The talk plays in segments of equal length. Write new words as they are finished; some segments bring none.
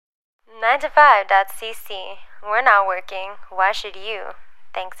9to5.cc. We're not working. Why should you?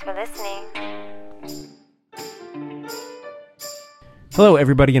 Thanks for listening. Hello,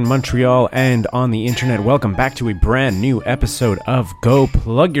 everybody in Montreal and on the internet. Welcome back to a brand new episode of Go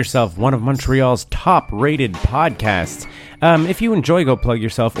Plug Yourself, one of Montreal's top-rated podcasts. If you enjoy Go Plug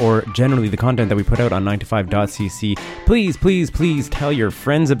Yourself or generally the content that we put out on 9to5.cc, please tell your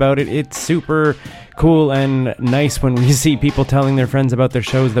friends about it. It's super cool and nice when we see people telling their friends about their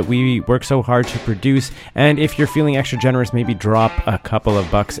shows that we work so hard to produce. And if you're feeling extra generous, maybe drop a couple of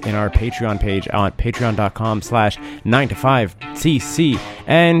bucks in our Patreon page on patreon.com/9to5cc.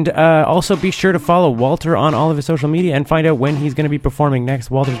 And also be sure to follow Walter on all of his social media and find out when he's going to be performing next.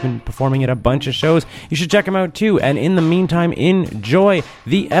 Walter's been performing at a bunch of shows. You should check him out too. And in the meantime, enjoy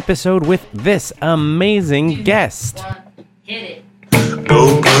the episode with this amazing guest. Hit it.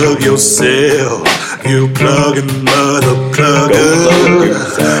 Go plug yourself, you plugging mother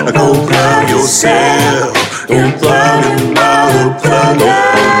plugger. Go plug yourself, you plugging mother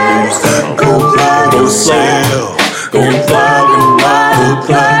pluggers. Go plug yourself, you plugging mother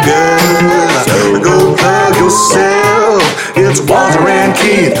pluggers. Go plug yourself, it's Walter and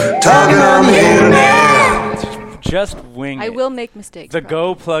Keith talking on the internet. Just wing it. I will make mistakes. The probably.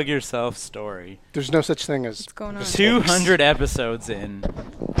 Go Plug Yourself story. There's no such thing as What's going on? 200 episodes in,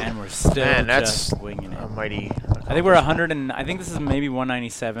 and we're still just winging it. A mighty. I think we're 100, and I think this is maybe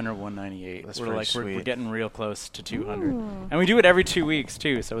 197 or 198. That's we're pretty we're getting real close to 200, Ooh. and we do it every 2 weeks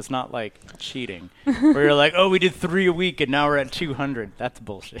too. So it's not like cheating. Where you're like, oh, we did 3 a week, and now we're at 200. That's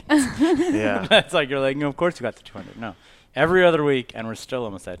bullshit. Yeah, That's like you're like, no, of course you got to 200. No, every other week, and we're still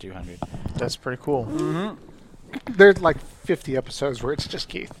almost at 200. that's pretty cool. Mm-hmm. there's like 50 episodes where it's just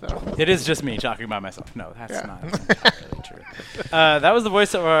Keith though. It is just me talking about myself. No, that's not really true. That was the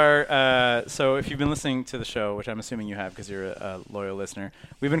voice of our. So if you've been listening to the show, which I'm assuming you have because you're a loyal listener,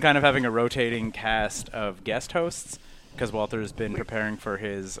 we've been kind of having a rotating cast of guest hosts because Walter's been preparing for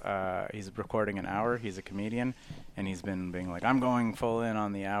his. He's recording an hour. He's a comedian, and he's been being like, I'm going full in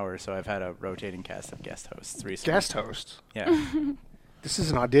on the hour. So I've had a rotating cast of guest hosts recently. Guest host. Yeah. This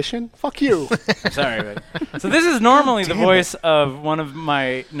is an audition? Fuck you. Sorry, but so this is normally the voice of one of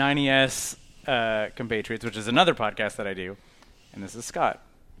my 90S compatriots, which is another podcast that I do, and this is Scott,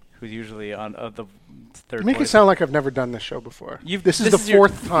 who's usually on the third. You make voice. it sound like I've never done this show before. This is the is your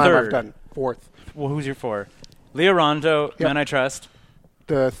fourth time third. I've done. Fourth. Well, who's your four? Leah Rondo, Yep. Men I Trust.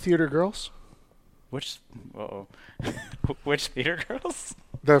 The Theater Girls. Which? Uh-oh. Which theater girls?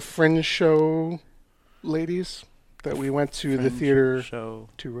 The Fringe Show ladies that we went to the Fringe theater show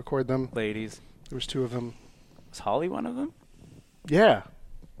to record them. ladies. There was 2 of them. Was Holly one of them? Yeah.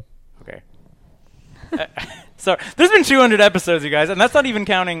 Okay. So there's been 200 episodes, you guys, and that's not even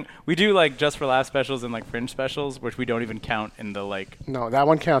counting. We do like Just for Laughs specials and like Fringe specials, which we don't even count in the like. No, that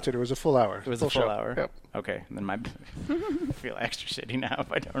one counted. It was a full hour. It was a full show. hour. Yep. Okay, and then I feel extra shitty now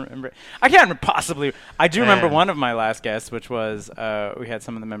if I don't remember it. I can't possibly. I do remember one of my last guests, which was we had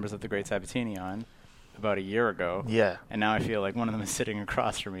some of the members of the Great Sabatini on about a year ago. Yeah. And now I feel like one of them is sitting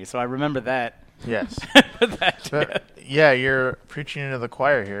across from me, so I remember that. Yes. Put that together. But, yeah, you're preaching into the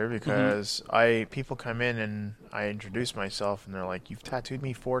choir here because people come in and I introduce myself and they're like, "You've tattooed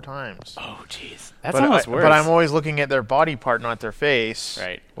me 4 times." Oh, jeez, that's but almost worse. But I'm always looking at their body part, not their face.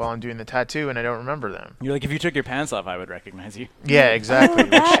 Right. While I'm doing the tattoo, and I don't remember them. You're like, if you took your pants off, I would recognize you. Yeah, exactly. Oh,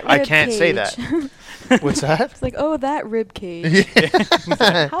 that I rib can't say cage. that. What's that? It's like, oh, that rib cage.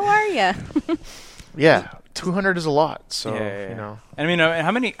 How are you? Yeah, 200 is a lot. So Yeah. you know, And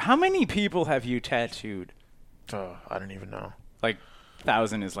I mean, how many people have you tattooed? I don't even know. Like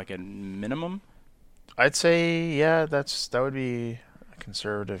 1,000 is like a minimum. I'd say that would be a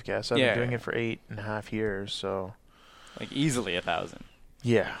conservative guess. I've Yeah. been doing it for 8.5 years, so Like easily 1,000.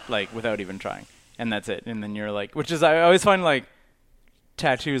 yeah. Like without even trying, and that's it. And then you're like, which is I always find like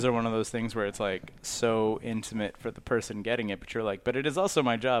tattoos are one of those things where it's like so intimate for the person getting it, but you're like, but it is also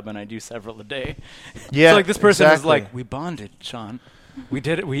my job, and I do several a day. Yeah, so like this person is exactly. like, we bonded, Sean. We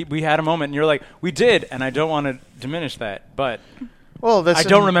did it. We had a moment, and you're like, we did, and I don't want to diminish that, but Well, that's I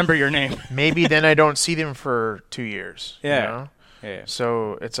don't remember your name. Maybe then I don't see them for 2 years. Yeah. You know? Yeah.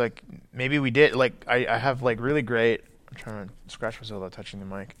 So it's like maybe we did. Like I have like really great. I'm trying to scratch myself without touching the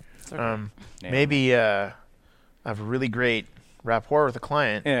mic. It's okay. Maybe I have a really great rapport with a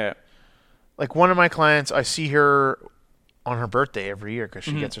client. Yeah. Like one of my clients, I see her on her birthday every year because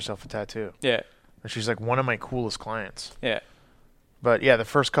she gets herself a tattoo. Yeah. And she's like one of my coolest clients. Yeah. But yeah, the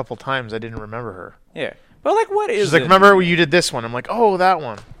first couple times I didn't remember her. Yeah. But like, what is She's like, it? remember when you did this one? I'm like, oh, that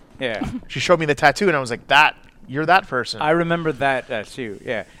one. Yeah. She showed me the tattoo, and I was like, you're that person. I remember that too.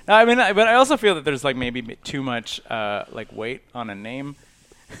 Yeah. No, I mean, but I also feel that there's like maybe too much like weight on a name.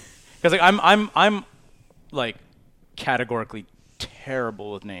 Because like I'm like categorically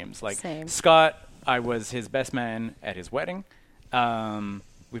terrible with names. Like Same. Scott, I was his best man at his wedding.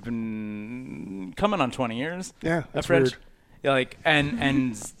 We've been coming on 20 years. Yeah, of that's friendship. weird. Yeah, like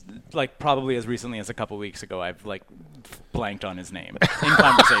and like probably as recently as a couple weeks ago, I've like blanked on his name in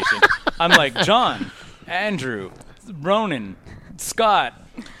conversation. I'm like John, Andrew, Ronan, Scott.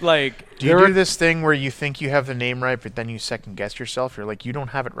 Like, Do you do this thing where you think you have the name right, but then you second guess yourself? You're like, you don't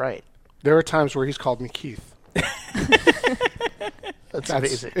have it right. There are times where he's called me Keith. That's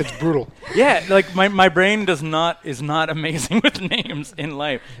amazing. It's brutal. yeah, like my brain is not amazing with names in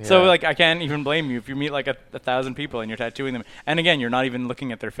life. So Yeah. like I can't even blame you if you meet like a 1,000 people and you're tattooing them. And again, you're not even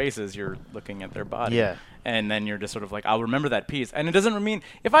looking at their faces; you're looking at their body. Yeah. And then you're just sort of like, I'll remember that piece. And it doesn't mean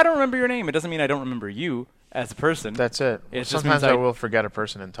if I don't remember your name, it doesn't mean I don't remember you as a person. That's it. It just Sometimes means I will forget a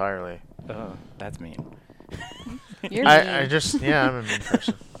person entirely. Oh, that's mean. You're I mean. just, yeah, I'm a mean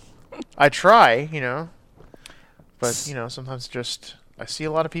person. I try, but, sometimes just, I see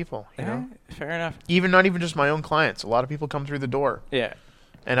a lot of people, Yeah, fair enough. not even just my own clients. A lot of people come through the door, Yeah.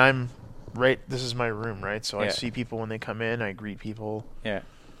 and this is my room, right? So I Yeah. see people when they come in, I greet people. Yeah.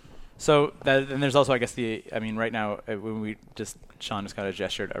 So and there's also, I guess, right now, when Sean just kind of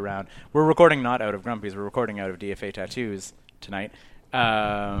gestured around. We're recording not out of Grumpy's. We're recording out of DFA Tattoos tonight,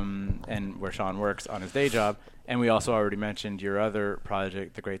 and where Sean works on his day job. And we also already mentioned your other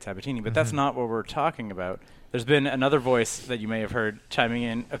project, The Great Sabatini. But that's not what we're talking about. There's been another voice that you may have heard chiming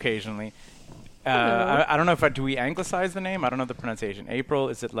in occasionally. I don't know do we anglicize the name? I don't know the pronunciation. April,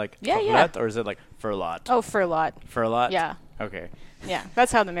 is it like Furlotte or is it like Furlotte? Oh, Furlotte. Furlotte? Yeah. Okay. Yeah,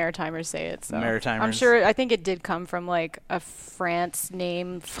 that's how the Maritimers say it. So. Maritimers. I'm sure. I think it did come from like a France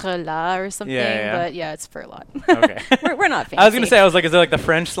name, Furlotte or something. Yeah. But yeah, it's Furlotte. Okay. we're not fancy. I was gonna say, is there like the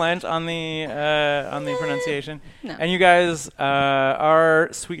French slant on the pronunciation? No. And you guys are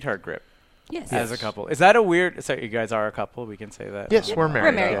sweetheart grip Yes. as a couple. Is that a weird? So you guys are a couple. We can say that. Yes, we're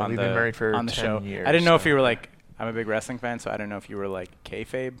married. married. Yeah, On we've the- been married for on the 10 show. years. I didn't know if so- you were like. I'm a big wrestling fan, so I don't know if you were like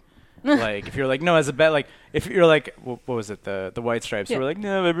kayfabe. Like if you're like no, as a bet, like if you're like what was it, the White Stripes? Yeah. You were like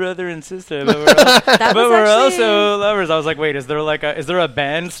no, my brother and sister, but we're also lovers. I was like, wait, is there a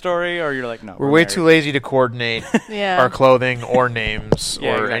band story, or you're like no? We're way married. too lazy to coordinate Yeah. our clothing or names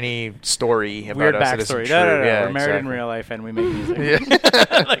Yeah, or exactly. any story about Weird us that isn't backstory. true. No. Yeah, We're married in exactly. real life and we make music.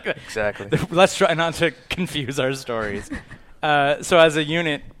 Yeah. Like that. Exactly. Let's try not to confuse our stories. So as a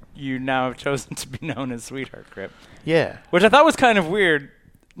unit, you now have chosen to be known as Sweetheart Grip, Yeah. which I thought was kind of weird.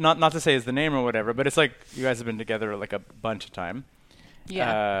 Not to say is the name or whatever, but it's like you guys have been together like a bunch of time.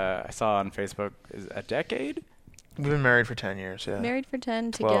 Yeah. I saw on Facebook is a decade. We've been married for 10 years, yeah. Married for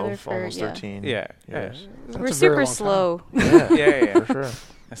 10, 12, together for almost yeah. 13 Yeah. years. That's We're a very super long time. slow. Yeah. Yeah. For sure.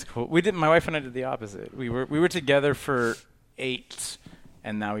 That's cool. We did. My wife and I did the opposite. We were together for 8,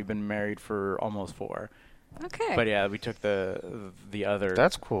 and now we've been married for almost 4. Okay. But yeah, we took the other.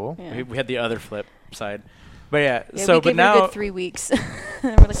 That's cool. Yeah. We had the other flip side. But yeah, Yeah, so we but give now her a good 3 weeks. We're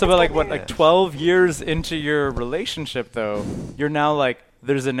like, so but "Let's like go what there." like 12 years into your relationship though, you're now like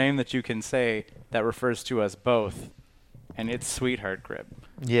there's a name that you can say that refers to us both, and it's Sweetheart Grip,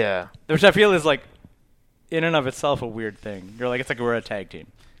 Yeah. which I feel is like in and of itself a weird thing. You're like it's like we're a tag team,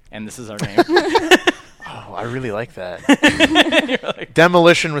 and this is our name. Oh, I really like that. You're like,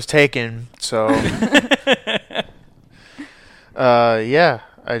 Demolition was taken, so yeah,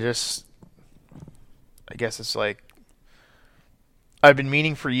 I guess it's like I've been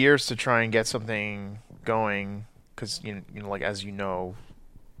meaning for years to try and get something going because you know, like as you know,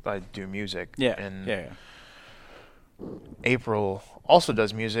 I do music. yeah, And yeah. April also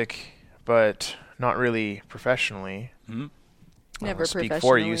does music, but not really professionally. Mm-hmm. I Never won't speak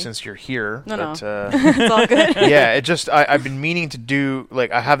for you professionally. since you're here. No, but, no. It's all good. yeah, it just I've been meaning to do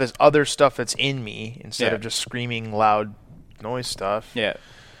like I have this other stuff that's in me instead Yeah. of just screaming loud noise stuff. Yeah.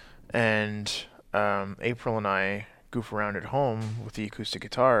 And April and I goof around at home with the acoustic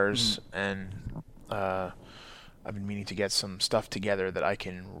guitars, and I've been meaning to get some stuff together that I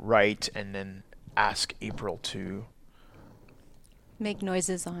can write and then ask April to Make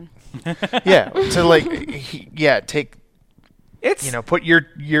noises on. take It's put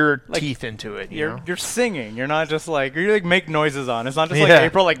your Like, teeth into it. You know? you're singing. You're not just like you like make noises on. It's not just like Yeah.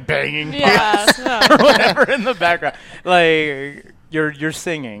 April like banging Yeah. or whatever in the background. Like you're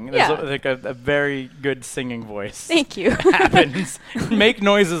singing. There's Yeah. like a very good singing voice. Thank you. Happens. Make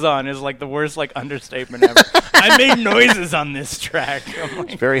noises on is like the worst like understatement ever. I made noises on this track. I'm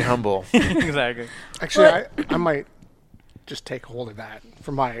like, Very humble. exactly. Actually, I might just take hold of that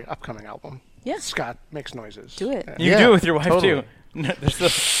for my upcoming album. Yeah. Scott makes noises. Do it. You Yeah, do it with your wife totally. too. No, there's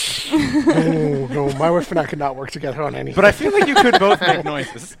No, my wife and I could not work together on anything. but I feel like you could both make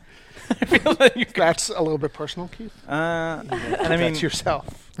noises. I feel like you That's a little bit personal, Keith. and I mean, That's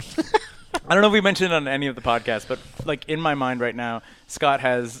yourself. I don't know if we mentioned it on any of the podcasts, but like in my mind right now, Scott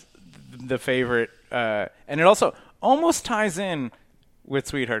has the favorite, and it also almost ties in with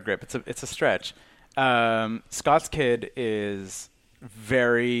Sweetheart Grip. It's a stretch. Scott's kid is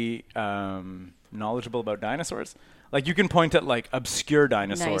very knowledgeable about dinosaurs. Like you can point at like obscure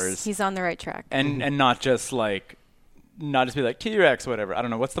dinosaurs. Nice. He's on the right track. And not just be like T-Rex, whatever. I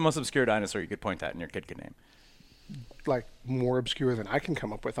don't know. What's the most obscure dinosaur you could point at and your kid could name? Like more obscure than I can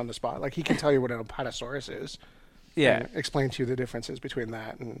come up with on the spot. Like he can tell you what an Apatosaurus is. Yeah. And explain to you the differences between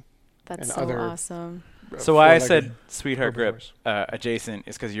that and That's and so other. awesome. So why I four-legged said Sweetheart Grip herbivores. adjacent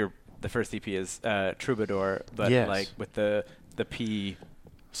is because the first EP is Troubadour, but Yes. like with the P,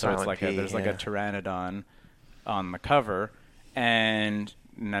 so Silent it's like P, there's like a yeah. pteranodon on the cover, and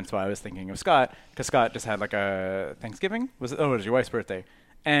that's why I was thinking of Scott, because Scott just had like a Thanksgiving. It was your wife's birthday,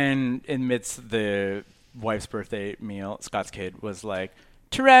 and amidst the wife's birthday meal, Scott's kid was like,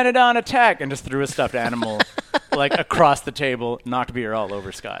 "Pteranodon attack!" and just threw a stuffed animal like across the table, knocked beer all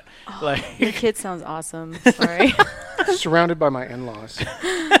over Scott. Your kid sounds awesome. Sorry. Surrounded by my in-laws.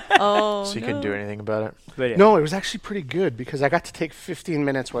 Oh, So you no. couldn't do anything about it. But yeah. No, it was actually pretty good because I got to take 15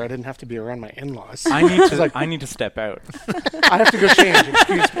 minutes where I didn't have to be around my in-laws. I need to step out. I have to go change.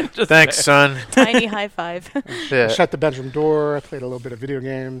 Excuse me. Thanks, son. Tiny high five. Yeah. I shut the bedroom door. I played a little bit of video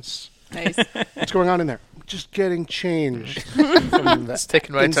games. Nice. What's going on in there? Just getting changed from the It's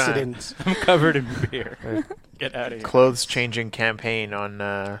taking my time. incident. I'm covered in beer. Get out of here. Clothes changing campaign on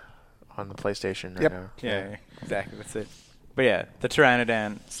the PlayStation right Yep. now. Yeah, exactly. That's it. But yeah, the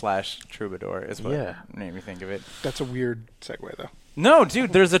Pteranodon / Troubadour is what made me think of it. That's a weird segue, though. No,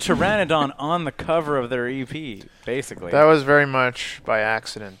 dude, there's a Pteranodon on the cover of their EP, basically. That was very much by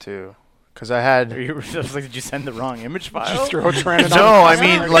accident too, because I had. I was like, did you send the wrong image file? Just throw a Pteranodon. No, I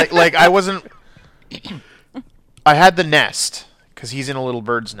mean like I wasn't. I had the nest because he's in a little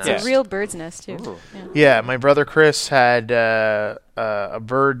bird's nest. It's a real bird's nest, too. Ooh. Yeah. Yeah, my brother Chris had a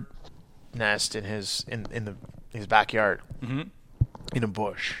bird nest in his backyard Mm-hmm. in a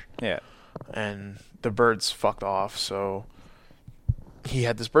bush, Yeah. and the birds fucked off. So he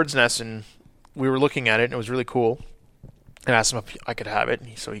had this bird's nest, and we were looking at it, and it was really cool. I asked him if I could have it,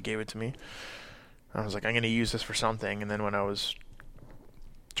 and so he gave it to me. I was like, I'm going to use this for something. And then when I was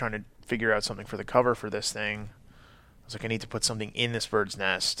trying to figure out something for the cover for this thing, I was like, I need to put something in this bird's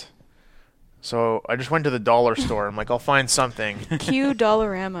nest. So I just went to the dollar store. I'm like, I'll find something. Cue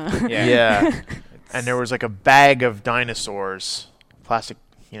Dollarama. Yeah. And there was like a bag of dinosaurs, plastic,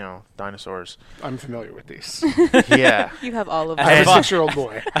 dinosaurs. I'm familiar with these. Yeah. You have all of As I'm them. a 6-year-old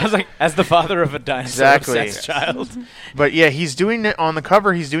boy. I was like, as the father of a dinosaur Exactly. obsessed child. But yeah, he's doing it on the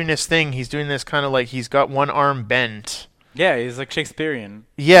cover. He's doing this thing. He's doing this kind of like he's got one arm bent. Yeah, he's like Shakespearean.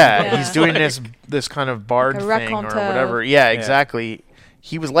 Yeah, Yeah. he's doing this kind of bard Like a thing or raconteur. whatever. Yeah, exactly.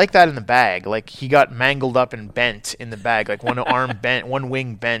 He was like that in the bag. Like he got mangled up and bent in the bag. Like one arm bent, one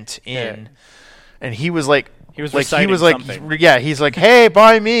wing bent in, and he was like, He was like reciting something. yeah, he's like, hey,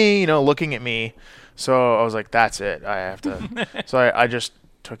 buy me, looking at me. So I was like, that's it. I have to. So I just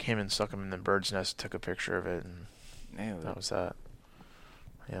took him and stuck him in the bird's nest, took a picture of it, and Nailed that it. was that.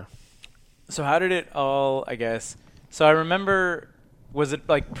 Yeah. So how did it all, I guess... So I remember, was it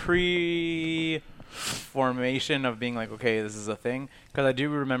like pre-formation of being like, okay, this is a thing? Because I do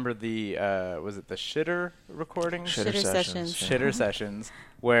remember the, was it the Shitter recordings? Shitter sessions. Shitter sessions,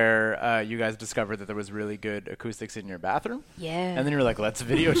 where you guys discovered that there was really good acoustics in your bathroom. Yeah. And then you were like, let's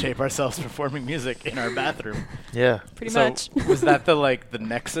videotape ourselves performing music in our bathroom. Yeah. Pretty So much. was that the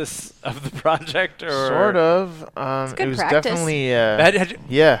nexus of the project? Or Sort of. good It was practice. definitely. Had you,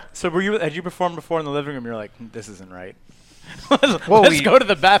 Yeah. so had you performed before in the living room? You're like, this isn't right. Well, Let's go to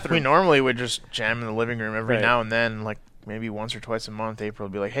the bathroom. We normally would just jam in the living room every Right. now and then, like maybe once or twice a month. April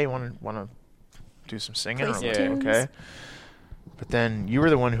would be like, "Hey, want to do some singing?" Play Or some like, tunes. okay. But then you were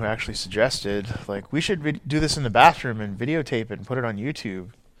the one who actually suggested, like, we should do this in the bathroom and videotape it and put it on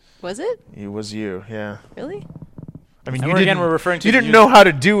YouTube. Was it? It was you, yeah. Really? I mean, And you again, didn't. we're referring to you the didn't know how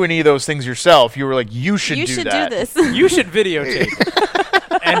to do any of those things yourself. You were like, you should You do should that. do this. You should videotape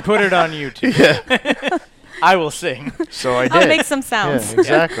and put it on YouTube. Yeah. I will sing. So I did. I'll make some sounds. Yeah,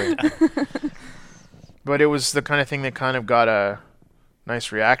 exactly. But it was the kind of thing that kind of got a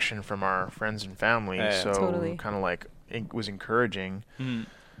nice reaction from our friends and family. Yeah. So Totally. kind of like it was encouraging. Mm.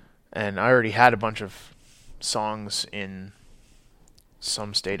 And I already had a bunch of songs in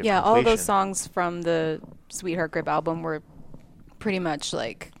some state of Yeah, completion. all those songs from the Sweetheart Grip album were pretty much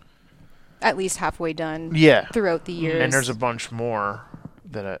like at least halfway done Yeah. throughout the years. And there's a bunch more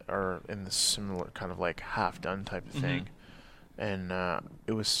that are in the similar kind of like half done type of thing. And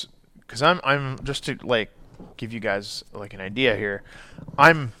it was because I'm just to like give you guys like an idea here.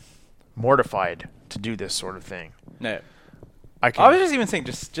 I'm mortified to do this sort of thing. No. I was just even saying,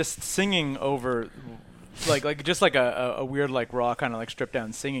 just singing over, like just like a weird like raw kind of like stripped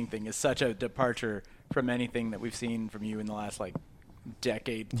down singing thing is such a departure from anything that we've seen from you in the last like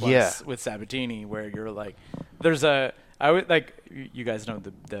decade plus with Sabatini, where you're like, there's I would like you guys know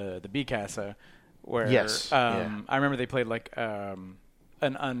the B Casa, where I remember they played like an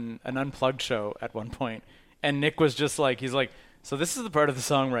unplugged show at one point, and Nick was just like, he's like, so this is the part of the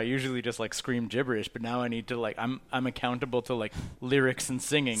song where I usually just like scream gibberish, but now I need to like I'm accountable to like lyrics and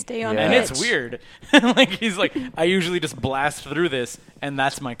singing. Stay on and pitch. it's weird. Like he's like, I usually just blast through this and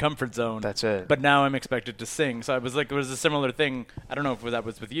that's my comfort zone. That's it. But now I'm expected to sing. So I was like, it was a similar thing. I don't know if that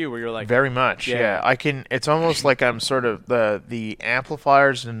was with you where you're like very much. Yeah. I can. It's almost like I'm sort of the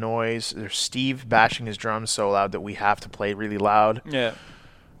amplifiers, the noise. There's Steve bashing his drums so loud that we have to play really loud. Yeah.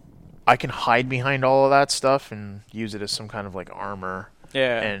 I can hide behind all of that stuff and use it as some kind of like armor.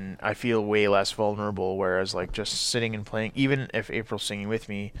 Yeah. And I feel way less vulnerable, whereas like just sitting and playing, even if April's singing with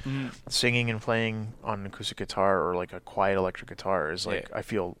me, singing and playing on an acoustic guitar or like a quiet electric guitar is like, I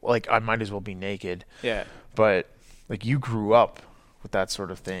feel like I might as well be naked. Yeah. But like you grew up with that sort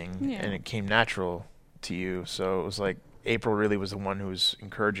of thing and it came natural to you. So it was like April really was the one who was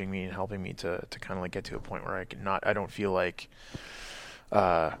encouraging me and helping me to kind of like get to a point where I don't feel like,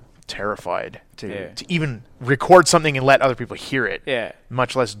 terrified to even record something and let other people hear it,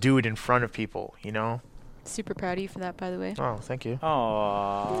 much less do it in front of people, you know. Super proud of you for that, by the way. Oh, thank you.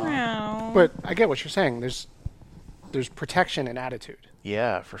 Aww. But I get what you're saying. There's protection and attitude.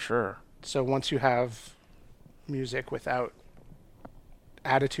 Yeah, for sure. So once you have music without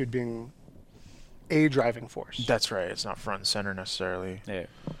attitude being a driving force. That's right. It's not front and center necessarily. Yeah.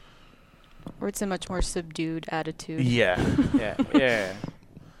 Or it's a much more subdued attitude. Yeah. Yeah.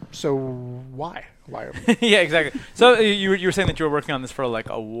 So why? Why? Yeah, exactly. So you were saying that you were working on this for like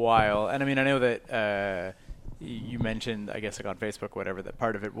a while, and I mean I know that you mentioned, I guess like on Facebook, whatever, that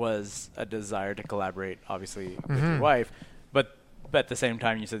part of it was a desire to collaborate, obviously with your wife, but at the same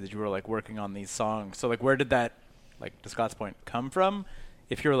time you said that you were like working on these songs. So like where did that, like to Scott's point, come from?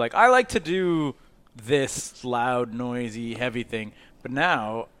 If you're like, I like to do this loud, noisy, heavy thing, but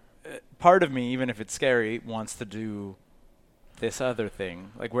now part of me, even if it's scary, wants to do this other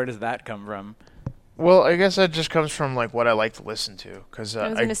thing. Like, where does that come from? Well, I guess that just comes from like what I like to listen to. Cause I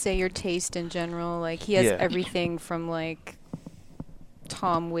was gonna say your taste in general. Like he has everything from like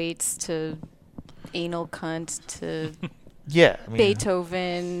Tom Waits to Anal Cunt to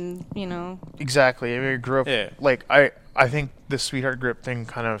Beethoven. You know. Exactly. I mean, I grew up like I think the Sweetheart Grip thing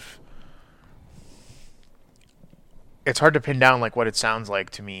kind of. It's hard to pin down like what it sounds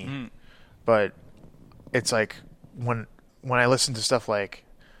like to me, but it's like when I listen to stuff like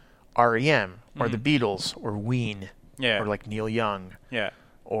R.E.M. or the Beatles or Ween or like Neil Young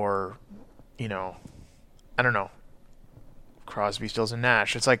or, you know, I don't know, Crosby, Stills and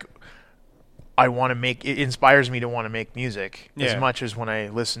Nash. It's like I want to make, it inspires me to want to make music as much as when I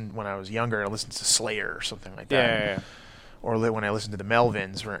was younger, I listened to Slayer or something like that. Or when I listened to the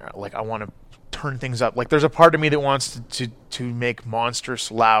Melvins, where like I want to turn things up. Like there's a part of me that wants to make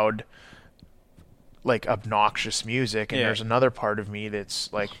monstrous, loud, like obnoxious music, and there's another part of me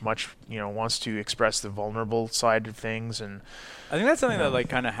that's like much, you know, wants to express the vulnerable side of things. And I think that's something that like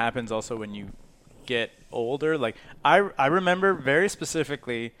kind of happens also when you get older. Like I remember very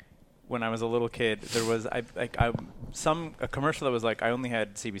specifically when I was a little kid, there was a commercial that was like, I only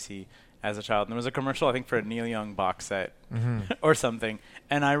had CBC as a child, and there was a commercial I think for a Neil Young box set or something,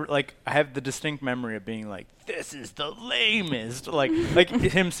 and I have the distinct memory of being like, this is the lamest, like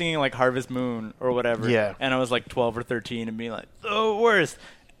him singing like Harvest Moon or whatever, and I was like 12 or 13 and being like, the worst.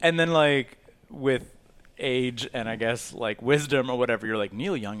 And then like with age and I guess like wisdom or whatever, you're like,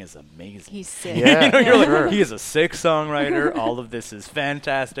 Neil Young is amazing. He's sick. You know, you're like, he is a sick songwriter. All of this is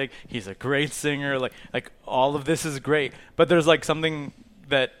fantastic. He's a great singer. Like all of this is great. But there's like something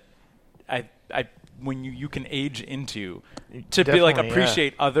that I when you can age into to be like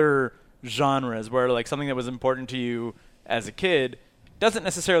appreciate other genres where like something that was important to you as a kid doesn't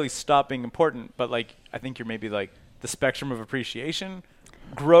necessarily stop being important, but like I think you're maybe like the spectrum of appreciation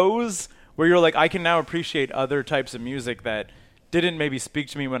grows where you're like, I can now appreciate other types of music that didn't maybe speak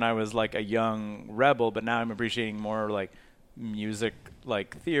to me when I was like a young rebel, but now I'm appreciating more like music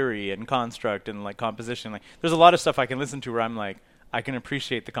like theory and construct and like composition. Like there's a lot of stuff I can listen to where I'm like, I can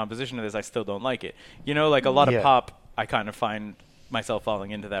appreciate the composition of this, I still don't like it. You know, like a lot of pop, I kind of find myself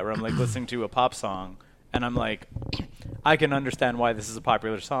falling into that where I'm like listening to a pop song and I'm like, I can understand why this is a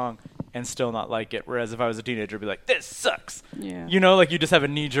popular song, and still not like it. Whereas if I was a teenager, I'd be like, this sucks. Yeah. You know, like you just have a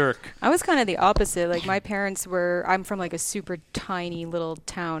knee jerk. I was kind of the opposite. Like my parents were, I'm from like a super tiny little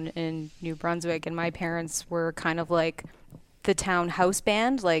town in New Brunswick, and my parents were kind of like the town house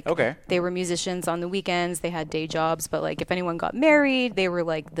band. Like they were musicians on the weekends, they had day jobs, but like if anyone got married, they were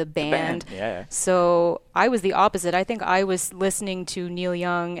like the band. Yeah. So I was the opposite. I think I was listening to Neil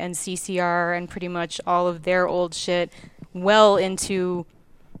Young and CCR and pretty much all of their old shit well into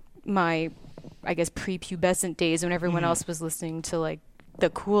my, I guess, prepubescent days when everyone else was listening to like the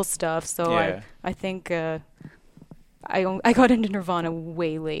cool stuff. So I think I got into Nirvana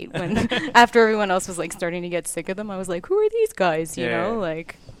way late when after everyone else was like starting to get sick of them. I was like, who are these guys? You know,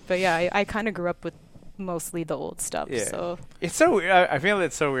 like. But yeah, I kind of grew up with mostly the old stuff. Yeah. So it's so weird. I feel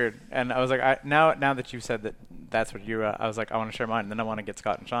it's so weird. And I was like, now that you said that's what you. I was like, I want to share mine. And then I want to get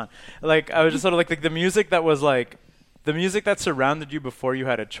Scott and Sean. Like I was just sort of like the music that was like. The music that surrounded you before you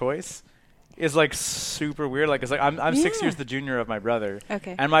had a choice is like super weird. Like it's like I'm 6 years the junior of my brother.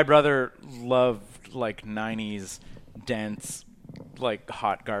 Okay. And my brother loved like 90s dance, like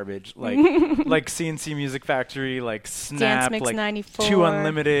hot garbage, like like CNC Music Factory, like Snap, Dance Mix like 94. 2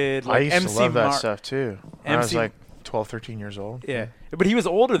 Unlimited. Like I used MC to love that Mar- stuff too. When I was like 12, 13 years old. Yeah. But he was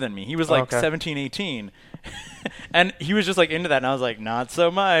older than me. He was like 17, 18. And he was just like into that. And I was like, not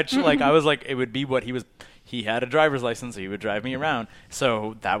so much. Like I was like, it would be what he was. He had a driver's license, so he would drive me around.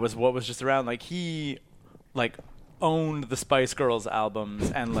 So that was what was just around. Like he, like, owned the Spice Girls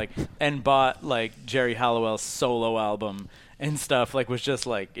albums and like and bought like Jerry Halliwell's solo album and stuff. Like was just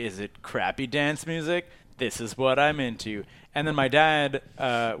like, is it crappy dance music? This is what I'm into. And then my dad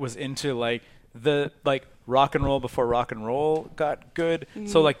was into like the like rock and roll before rock and roll got good.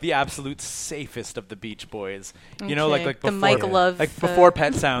 So like the absolute safest of the Beach Boys, you know, like the before, Mike Love, like before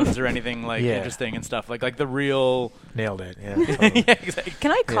Pet Sounds or anything like interesting and stuff. Like the real nailed it. Yeah, totally. Yeah, exactly.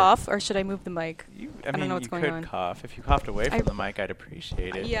 Can I cough or should I move the mic? I don't know what's going on. You could cough if you coughed away from the mic. I'd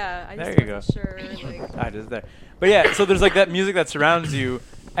appreciate it. Yeah, I there just you go. Sure, like. I just there. But yeah, so there's like that music that surrounds you.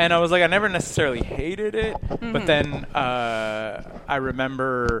 And I was like, I never necessarily hated it, but then I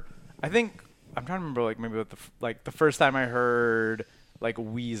remember, I'm trying to remember like maybe what the first time I heard like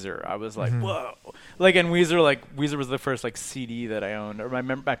Weezer, I was like, whoa, like and Weezer was the first like CD that I owned. Or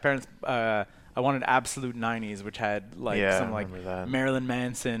my parents, I wanted Absolute 90s, which had like some like Marilyn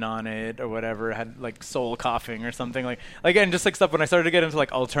Manson on it or whatever. It had like Soul Coughing or something like and just like stuff. When I started to get into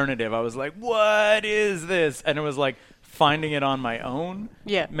like alternative, I was like, what is this? And it was like finding it on my own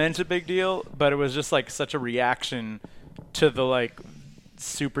meant a big deal, but it was just like such a reaction to the like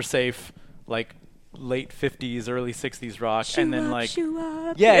super safe like late 50s early 60s rock and then like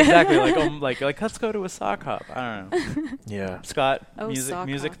exactly like let's go to a sock hop. I don't know. Scott,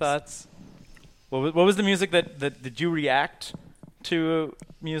 music thoughts. What was the music that did you react to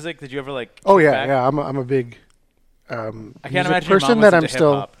music? Did you ever like I'm a big I can't music imagine person your mom that was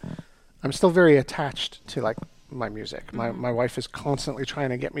into I'm still very attached to like my music. My wife is constantly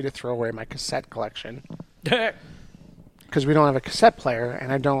trying to get me to throw away my cassette collection because we don't have a cassette player,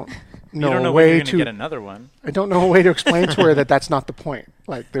 and I don't know you don't know a when way you're to gonna get another one. I don't know a way to explain to her that that's not the point.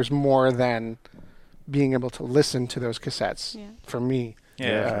 Like, there's more than being able to listen to those cassettes for me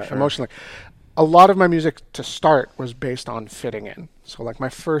emotionally. A lot of my music to start was based on fitting in. So like my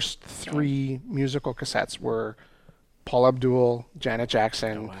first 3 musical cassettes were Paul Abdul, Janet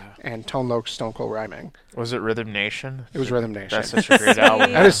Jackson, and Tone Loc's Stone Cold Rhyming. Was it Rhythm Nation? It was Rhythm Nation. That's such a great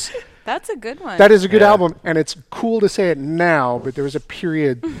album. That's a good one. That is a good album, and it's cool to say it now, but there was a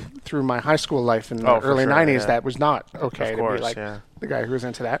period through my high school life in the early 90s that was not okay to be like the guy who was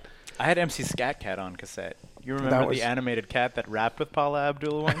into that. I had MC Scat Cat on cassette. You remember the animated cat that rapped with Paula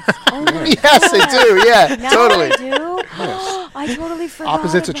Abdul once? Yes, I do. Yeah, totally. I do. I totally forgot.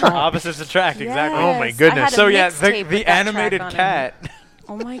 Opposites attract. Opposites attract. Exactly. Oh my goodness. So yeah, the animated cat.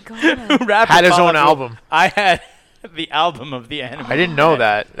 Oh my god. who rapped had his Paula own Abdul. album. I had the album of the animated. I didn't know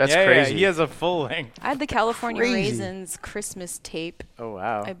that. That's crazy. Yeah, he has a full length. I had the California Raisins Christmas tape. Oh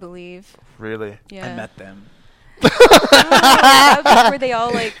wow. I believe. Really? Yeah. I met them. That was where they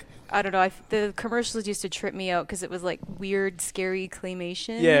all like. I don't know. The commercials used to trip me out because it was like weird, scary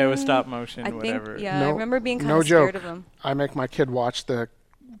claymation. Yeah, it was stop motion, whatever. Yeah, I remember being kind of scared of them. I make my kid watch the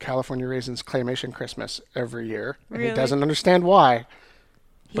California Raisins Claymation Christmas every year. Really? And he doesn't understand why,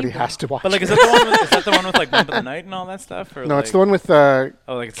 but he has to watch But like, it. is that the one with like Bump of the Night and all that stuff? Or no, like, it's the one with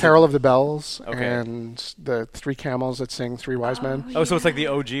like Carol of the Bells Okay. and the 3 camels that sing 3 wise men. Oh, so it's like the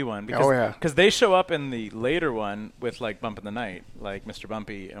OG one. Because, Because they show up in the later one with like Bump of the Night, like Mr.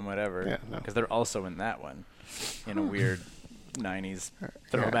 Bumpy and whatever. Yeah, no. Because they're also in that one in a weird '90s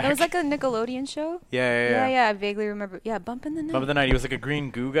throwback. That was like a Nickelodeon show. Yeah. I vaguely remember. Yeah, Bump in the Night. Bump in the Night. He was like a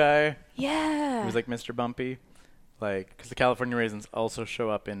green goo guy. Yeah. He was like Mr. Bumpy. Like, because the California Raisins also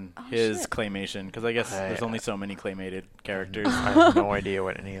show up in his claymation. Because I guess there's only so many claymated characters. I have no idea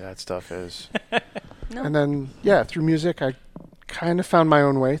what any of that stuff is. No. And then, through music, I kind of found my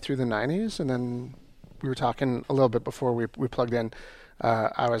own way through the 90s. And then we were talking a little bit before we plugged in.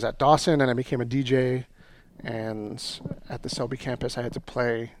 I was at Dawson, and I became a DJ. And at the Selby campus, I had to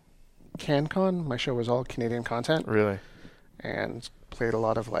play CanCon. My show was all Canadian content. Really? And played a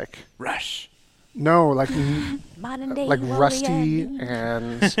lot of, like... Rush. No, like Modern day like warrior. Rusty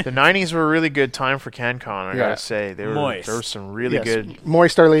and The 90s were a really good time for CanCon, I Yeah. gotta say. Moist. There were some really good...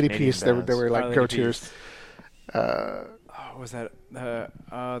 Moist, Our Lady Canadian Peace. They bands. were like Our Lady go-tos. What was that?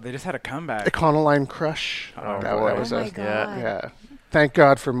 They just had a comeback. Econoline Crush. Oh, that, boy. that was Oh a my God. yeah. Thank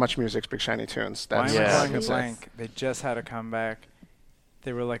God for Much Music's Big Shiny Tunes. Why That's am I Yeah. drawing a that's blank? They just had a comeback.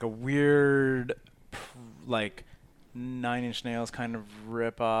 They were like a weird, like, Nine Inch Nails kind of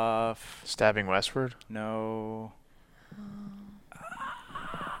rip off. Stabbing Westward? No.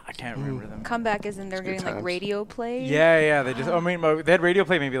 I can't remember them. Comeback is in they're It's good getting like times. radio play. Yeah. They just. I mean, they had radio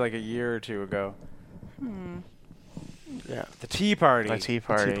play maybe like a year or two ago. Yeah. The Tea Party. The Tea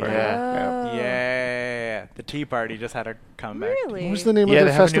Party, Party. yeah. Oh. Yeah. The Tea Party just had a comeback. Really? What was the name Yeah, of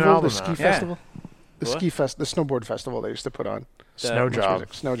they the have a new festival? album The ski out. Yeah. festival? The What? the snowboard festival they used to put on. Snow Much Job.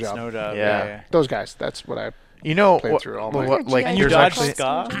 Music. Snow Job. Snow Job. Yeah. Yeah. Those guys. That's what I You know, Played what, through all well, my- what, like, And you there's dodged actually...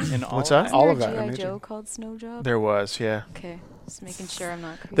 ska in all What's of that? All Isn't of there that, a I G.I. imagine. Joe called Snow Job? There was, yeah. Okay, just making sure I'm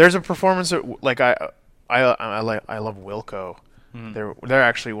not crazy. There's a performance that, like, I love Wilco. They're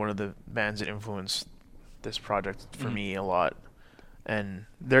actually one of the bands that influenced this project for me a lot. And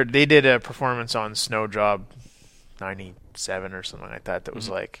they did a performance on Snow Job 97 or something like that was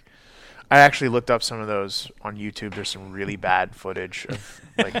like... I actually looked up some of those on YouTube. There's some really bad footage of,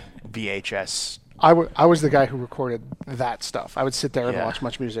 like, VHS. I was the guy who recorded that stuff. I would sit there and Yeah. watch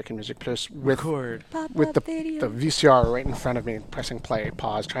Much Music and Music Plus with Record. with the video. VCR right in front of me, pressing play,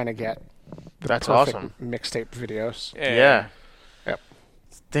 pause, trying to get the That's perfect awesome. mixtape videos. Yeah. Yep.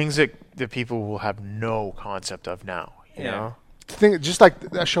 Things that people will have no concept of now, you Yeah. know? Just like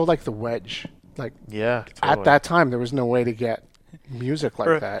a show like The Wedge, like Yeah. at totally. that time there was no way to get music like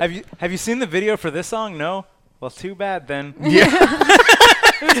Or that. Have you seen the video for this song? No. Well, too bad then.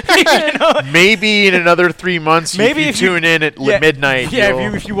 Maybe in another 3 months, Maybe if if you you- tune in at Yeah, midnight. Yeah,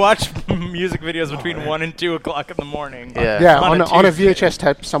 you'll- if you watch music videos between 1 and 2 o'clock in the morning. Yeah. Yeah, on on a Tuesday. VHS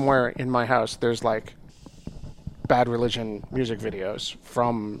tape somewhere in my house, there's like Bad Religion music videos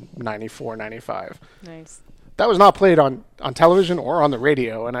from 94, 95. Nice. That was not played on television or on the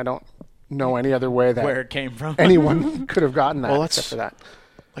radio, and I don't know any other way that Where it came from. anyone could have gotten that Well, except for that.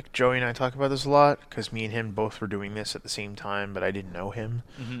 Like Joey and I talk about this a lot because me and him both were doing this at the same time, but I didn't know him.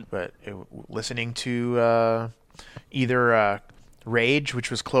 But listening to either Rage, which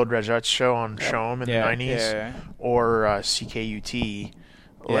was Claude Rajat's show on Show'em in the 90s, yeah. or CKUT,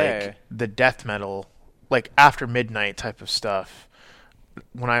 Yeah. like the death metal, like after midnight type of stuff.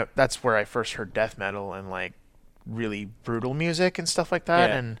 That's where I first heard death metal and like really brutal music and stuff like that.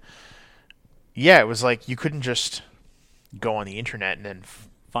 Yeah. And yeah, it was like you couldn't just go on the internet and then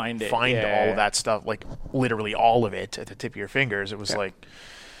Find it. all yeah. of that stuff, like literally all of it at the tip of your fingers. It was like,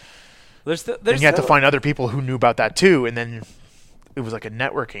 There's and you had to find other people who knew about that too, and then it was like a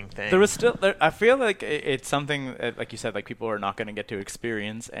networking thing. There was still. I feel like it's something like you said, like people are not going to get to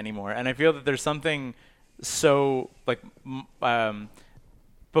experience anymore, and I feel that there's something so like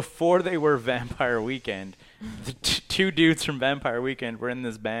before they were Vampire Weekend, the two dudes from Vampire Weekend were in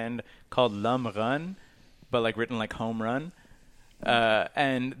this band called L'Homme Run, but like written like Home Run,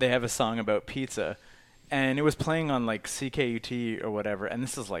 and they have a song about pizza, and it was playing on like CKUT or whatever, and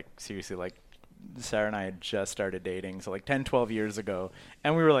this is like seriously like. Sarah and I had just started dating, so like 10, 12 years ago,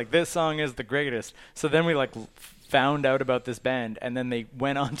 and we were like, this song is the greatest. So then we like found out about this band, and then they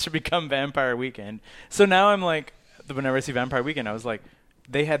went on to become Vampire Weekend. So now I'm like, whenever I see Vampire Weekend, I was like,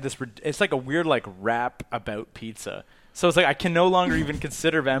 they had this, it's like a weird like rap about pizza. So it's like I can no longer even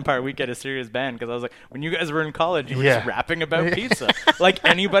consider Vampire Weekend a serious band because I was like, when you guys were in college, you were just rapping about pizza like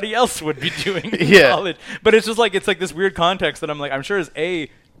anybody else would be doing in college. But it's just like, it's like this weird context that I'm like, I'm sure is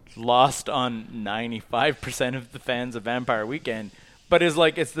lost on 95% of the fans of Vampire Weekend, but is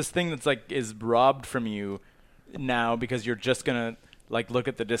like it's this thing that's like is robbed from you now because you're just gonna like look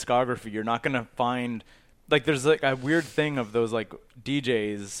at the discography. You're not gonna find like there's like a weird thing of those like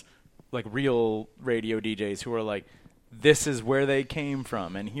DJs, like real radio DJs who are like, this is where they came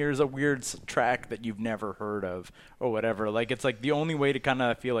from, and here's a weird track that you've never heard of or whatever. Like it's like the only way to kind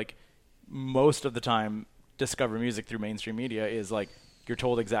of feel like most of the time discover music through mainstream media is like you're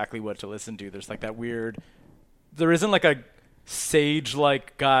told exactly what to listen to. There's like that weird. There isn't like a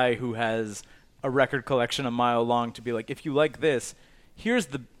sage-like guy who has a record collection a mile long to be like, if you like this, here's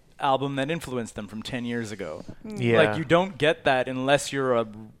the album that influenced them from 10 years ago. Yeah. Like you don't get that unless you're a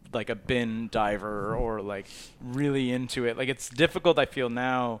bin diver or like really into it. Like it's difficult, I feel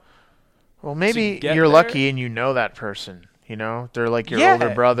now. Well, maybe get you're there. lucky and you know that person. You know, they're like your Yeah. older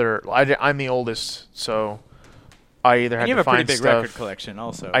brother. I'm the oldest, so I either had And you to have a pretty find big stuff. record collection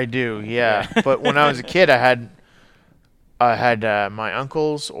also. I do, yeah. But when I was a kid, I had my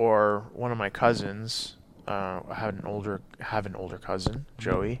uncles or one of my cousins. I have an older cousin,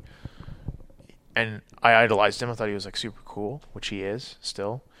 Joey, and I idolized him. I thought he was like super cool, which he is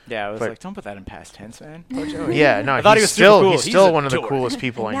still. Yeah, I was But- like, don't put that in past tense, man. Poor Joey. Yeah, no, I thought he was he's still super cool. he's He's still a one of the dork. coolest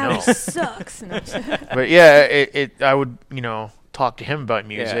people I now know. he sucks. No. But yeah, I would talk to him about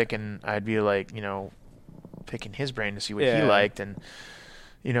music, and I'd be like picking his brain to see what he Yeah. liked, and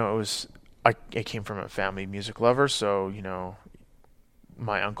it was I came from a family music lover, so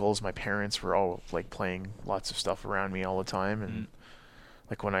my uncles, my parents were all like playing lots of stuff around me all the time, and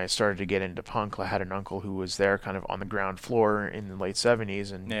like when I started to get into punk, I had an uncle who was there kind of on the ground floor in the late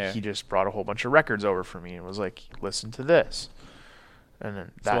 70s, and Yeah. he just brought a whole bunch of records over for me and was like, listen to this. And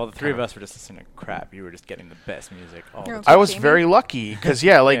then So while the three of us were just listening to crap, you were just getting the best music all the Your time. uncle I was Jamie? very lucky because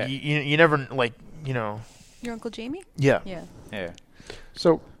yeah, like Yeah. you never like Your Uncle Jamie? yeah. Yeah. Yeah.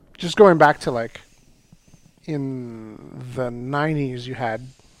 So just going back to like in the 90s, you had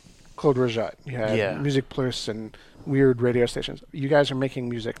Claude Rajat, you had Yeah. Music Plus and weird radio stations. You guys are making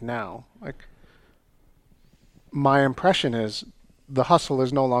music now. Like, my impression is the hustle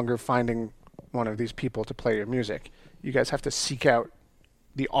is no longer finding one of these people to play your music. You guys have to seek out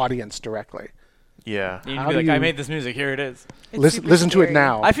the audience directly. Yeah. You'd How be do like, I you- made this music, here it is. It's Listen, super listen to it scary.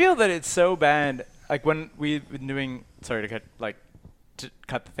 now. I feel that it's so bad. Like when we've been doing, sorry to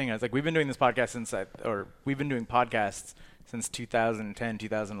cut the thing. I was like, we've been doing this podcast we've been doing podcasts since 2010,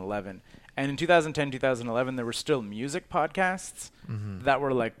 2011. And in 2010, 2011, there were still music podcasts that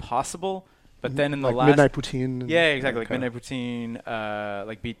were like possible. But then in the like last Midnight Poutine. yeah, exactly. Like Okay. Midnight Poutine,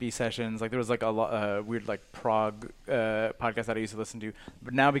 like Beat Beat Sessions. Like there was like a lot weird like prog podcast that I used to listen to.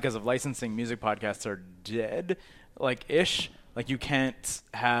 But now because of licensing, music podcasts are dead, like ish. Like you can't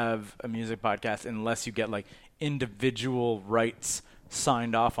have a music podcast unless you get like individual rights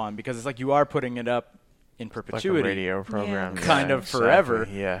signed off on, because it's like you are putting it up in Like a perpetuity. radio program. Yeah. Kind Yeah, of forever.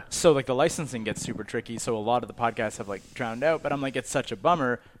 exactly, yeah. So like the licensing gets super tricky. So a lot of the podcasts have like drowned out. But I'm like, it's such a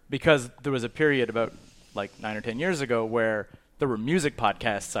bummer because there was a period about like 9 or 10 years ago where there were music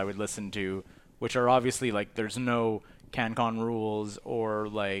podcasts I would listen to, which are obviously like there's no CanCon rules or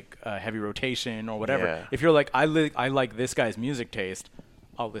like heavy rotation or whatever. Yeah. If you're like, I like this guy's music taste,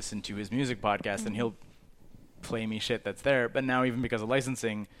 I'll listen to his music podcast and he'll play me shit that's there. But now even because of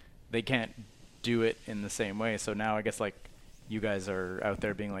licensing, they can't do it in the same way. So now I guess like you guys are out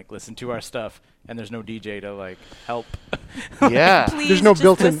there being like, listen to our stuff, and there's no DJ to like help. Yeah. Please There's no just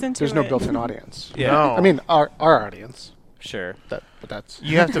built-in. listen to There's no it. built-in audience. Yeah. No. I mean, our audience. Sure. But that's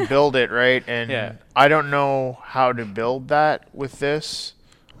You have to build it, right? And Yeah. I don't know how to build that with this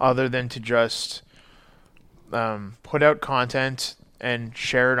other than to just put out content and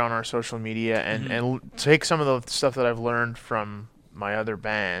share it on our social media and take some of the stuff that I've learned from my other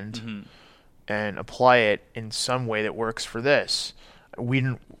band and apply it in some way that works for this.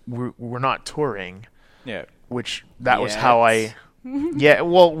 We're not touring, Yeah. which that was how Yet. yeah,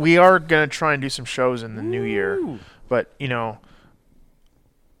 well, we are going to try and do some shows in the new year, but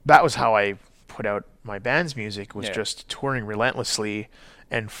that was how I put out my band's music, was Yeah. just touring relentlessly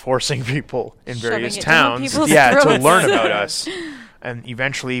and forcing people in Shoving various it down towns people's to throats. learn about us. And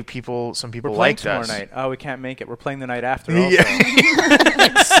eventually some people We're playing liked tomorrow us. night. Oh, we can't make it. We're playing the night after. Also. Yeah.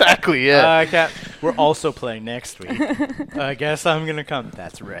 Exactly, yeah. I can't. We're also playing next week. I guess I'm gonna come.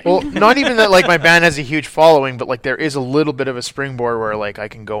 That's right. Well, not even that like my band has a huge following, but like there is a little bit of a springboard where like I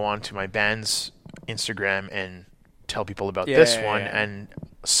can go on to my band's Instagram and tell people about this one, Yeah. and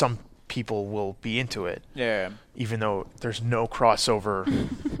some people will be into it, yeah. even though there's no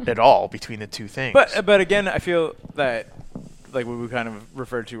crossover at all between the two things. But again, I feel that like what we kind of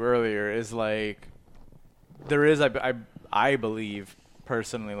referred to earlier is like there is I believe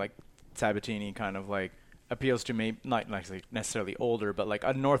personally like Sabatini kind of like appeals to me not necessarily older, but like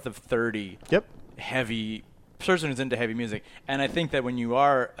a north of 30 Yep. heavy person who's into heavy music. And I think that when you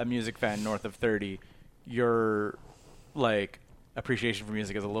are a music fan north of 30, your like appreciation for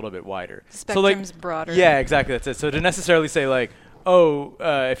music is a little bit wider. Spectrum's broader. Yeah, exactly. That's it. So to necessarily say like,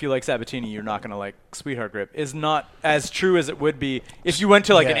 if you like Sabatini, you're not going to like Sweetheart Grip is not as true as it would be if you went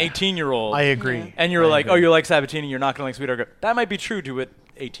to like an 18-year-old. I agree. And you're like, oh, you like Sabatini, you're not going to like Sweetheart Grip. That might be true to an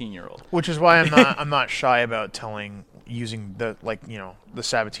 18-year-old. Which is why I'm not shy about using the the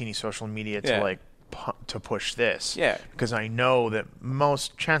Sabatini social media to to push this. Yeah. Because I know that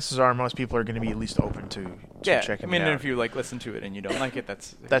chances are most people are going to be at least open to checking it out. If you like listen to it and you don't like it,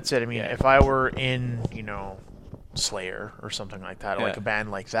 that's it. I mean, if I were in, Slayer or something like that, or like a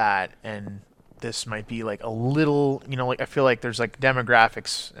band like that, and this might be like a little, I feel like there's like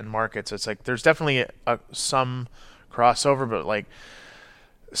demographics and markets. It's like there's definitely some crossover, but like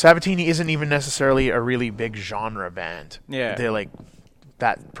Sabatini isn't even necessarily a really big genre band. Yeah. They like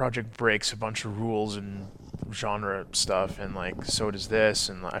that project breaks a bunch of rules and genre stuff, and like so does this,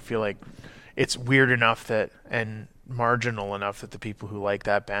 and I feel like it's weird enough that and marginal enough that the people who like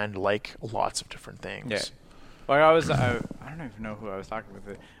that band like lots of different things. Yeah. Like I don't even know who I was talking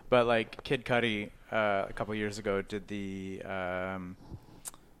with, but like Kid Cudi a couple years ago did the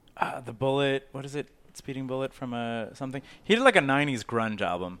Bullet. What is it? Speeding Bullet from something. He did like a '90s grunge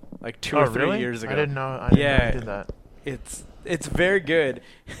album, like 2 or 3 years ago. I didn't know. I didn't know he did that. It's very good,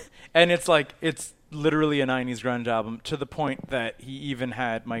 and it's literally a '90s grunge album to the point that he even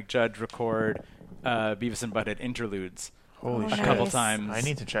had Mike Judge record Beavis and Butthead interludes. Holy shit! A couple times. I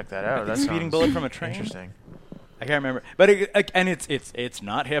need to check that out. That's Speeding Bullet from a Train. Interesting. I can't remember, but it's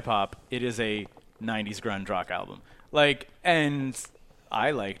not hip hop. It is a '90s grunge rock album. And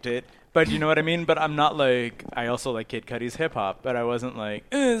I liked it, but you know what I mean. But I'm not like I also like Kid Cudi's hip hop, but I wasn't like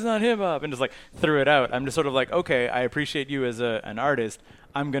it's not hip hop and just like threw it out. I'm just sort of like, okay, I appreciate you as an artist.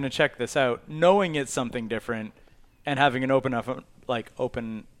 I'm gonna check this out, knowing it's something different, and having an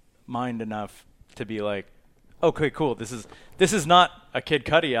open mind enough to be like, okay, cool. This is not a Kid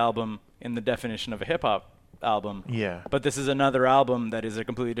Cudi album in the definition of a hip hop album. Yeah. But this is another album that is a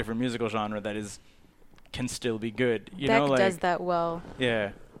completely different musical genre that can still be good. Beck does that well.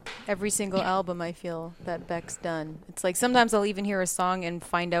 Yeah. Every single album I feel that Beck's done. It's like sometimes I'll even hear a song and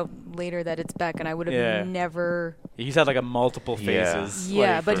find out later that it's Beck, and I would have never. He's had like a multiple phases.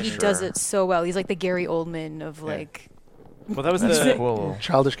 Yeah, but he does it so well. He's like the Gary Oldman of like. Well, that was cool.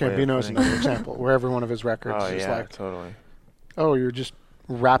 Childish Gambino is another example where every one of his records is like, totally. Oh, you're just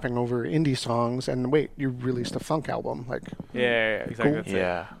rapping over indie songs, and wait, you released a funk album, like exactly. Cool.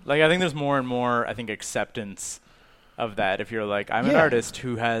 Yeah, like I think there's more and more acceptance of that. If you're like, I'm an artist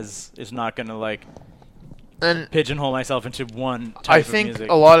who is not gonna like and pigeonhole myself into one type of music. I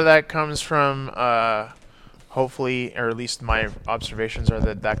think a lot of that comes from hopefully, or at least my observations are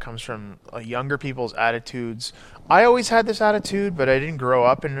that comes from younger people's attitudes. I always had this attitude, but I didn't grow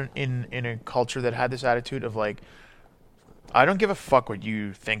up in a culture that had this attitude of like, I don't give a fuck what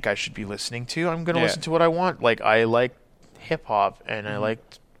you think I should be listening to. I'm going to listen to what I want. Like, I like hip-hop, and I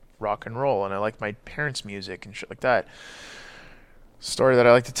liked rock and roll, and I liked my parents' music and shit like that. Story that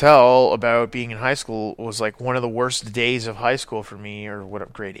I like to tell about being in high school was like one of the worst days of high school for me, or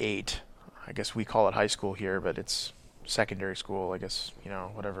grade 8. I guess we call it high school here, but it's secondary school, I guess,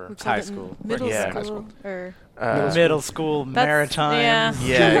 whatever. High school. Middle school. High school. Or middle school, maritime.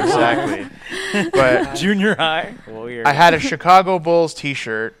 Yeah, exactly. But junior high. Weird. I had a Chicago Bulls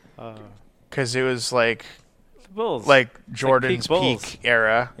t-shirt because it was like Bulls. Like Jordan's peak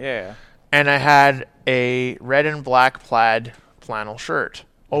era. Yeah. And I had a red and black plaid flannel shirt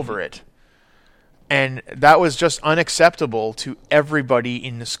over it. And that was just unacceptable to everybody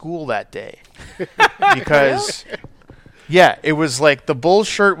in the school that day. Because, it was like the Bulls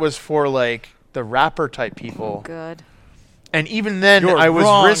shirt was for like the rapper type people. Oh, God. And even then, You're I was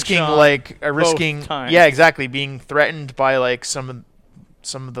wrong, risking Sean. exactly, being threatened by like some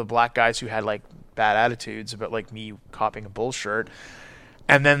of the black guys who had like bad attitudes about like me copying a Bulls shirt.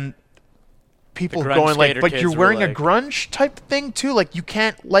 And then people going like, but you're wearing a grunge type thing too. Like you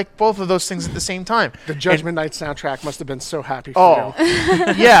can't like both of those things at the same time. The Judgment Night soundtrack must have been so happy for you.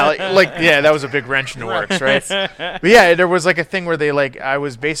 That was a big wrench in the works, right? But yeah, there was like a thing where they like, I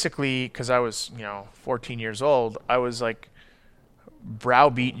was basically, because I was 14 years old, I was like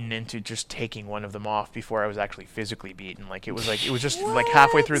browbeaten into just taking one of them off before I was actually physically beaten. Like it was just like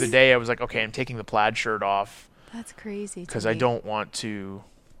halfway through the day, I was like, okay, I'm taking the plaid shirt off. That's crazy. Because I don't want to.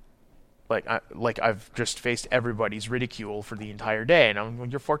 I've just faced everybody's ridicule for the entire day,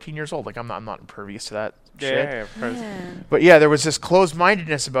 and you're 14 years old. Like I'm not impervious to that shit. Yeah. But yeah, there was this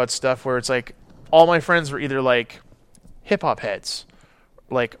closed-mindedness about stuff where it's like all my friends were either like hip hop heads,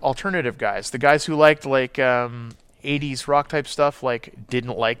 like alternative guys. The guys who liked like 80s rock type stuff like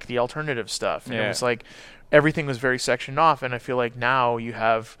didn't like the alternative stuff. And it was like everything was very sectioned off. And I feel like now you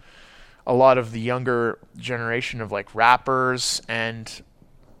have a lot of the younger generation of like rappers and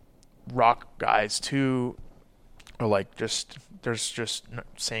rock guys too are like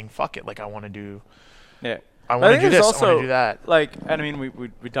saying fuck it, like I want to do this, I want to do that. Like, and I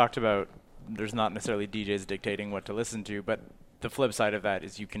mean, we talked about there's not necessarily DJs dictating what to listen to, but the flip side of that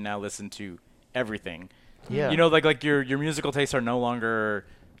is you can now listen to everything. Yeah. You know, like your musical tastes are no longer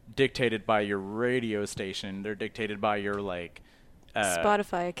dictated by your radio station. They're dictated by your like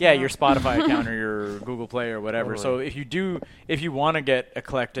Spotify account. Yeah, your Spotify account or your Google Play or whatever. Totally. So if you want to get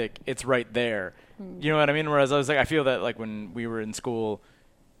eclectic, it's right there. You know what I mean? Whereas I was like, I feel that like when we were in school,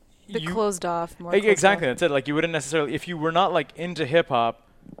 closed off more. Exactly, that's it. Like you wouldn't necessarily, if you were not like into hip hop,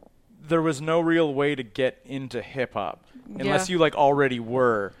 there was no real way to get into hip hop unless you like already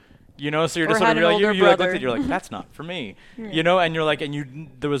were. You know, so you're just sort of like, you like looked at it, you're like, that's not for me. You know, and you're like,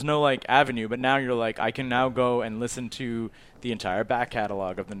 there was no like avenue, but now you're like, I can now go and listen to the entire back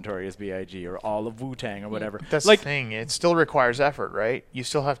catalog of the Notorious B.I.G. or all of Wu-Tang or whatever. That's like, the thing. It still requires effort, right? You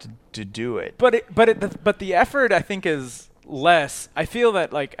still have to do it. But the effort I think is less. I feel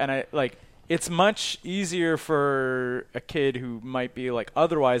that it's much easier for a kid who might be like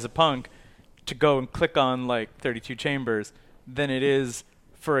otherwise a punk to go and click on like 32 Chambers than it is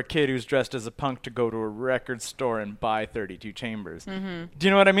for a kid who's dressed as a punk to go to a record store and buy 32 Chambers. Mm-hmm. Do you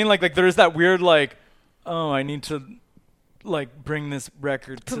know what I mean? Like there is that weird like, oh, I need to like bring this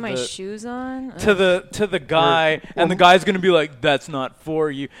record put my shoes on to the guy, and the guy's gonna be like, that's not for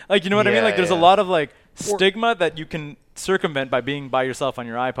you. Like, you know what I mean? Like there's a lot of like stigma that you can circumvent by being by yourself on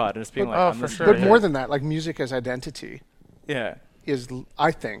your iPod and just being But more than that, like music as identity is,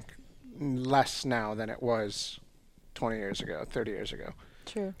 I think, less now than it was 20 years ago, 30 years ago.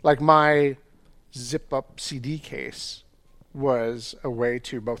 True. Like my zip-up CD case was a way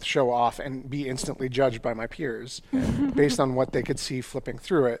to both show off and be instantly judged by my peers based on what they could see flipping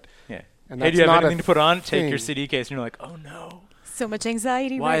through it. Yeah. And hey, that's do you have not anything to put on? thing. Take your CD case, and you're like, oh no. So much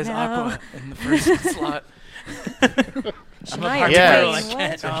anxiety Why right now. is Aqua in the first slot? Shania It's Twain,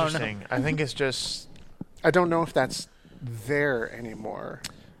 what? interesting. I think it's just... I don't know if that's there anymore.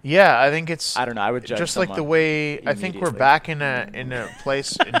 Yeah, I think it's... I don't know. I would judge just like the way... I think we're back in a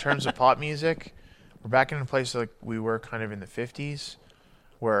place in terms of pop music. We're back in a place like we were kind of in the 50s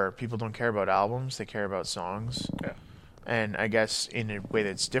where people don't care about albums. They care about songs. Yeah. And I guess in a way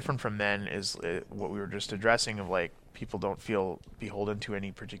that's different from then is what we were just addressing of like people don't feel beholden to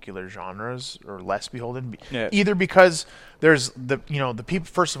any particular genres or less beholden. Either because there's the people,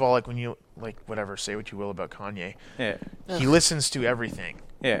 first of all, like when you like whatever, say what you will about Kanye. Yeah. He listens to everything.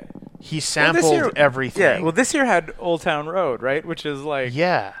 Yeah. He sampled everything. Yeah. Well, this year had Old Town Road, right? Which is like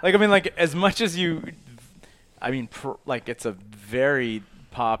Like I mean, like as much as like it's a very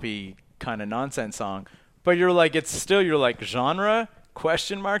poppy kind of nonsense song, but you're like you're like genre ?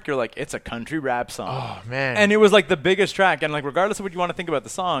 You're like, it's a country rap song. Oh man. And it was like the biggest track, and like regardless of what you want to think about the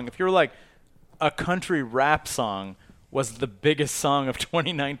song, if you're like a country rap song was the biggest song of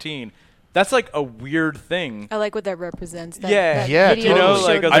 2019. That's like a weird thing. I like what that represents. That Totally. You know,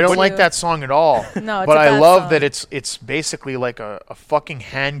 like I don't like that song at all. No, but I love song. that it's basically like a fucking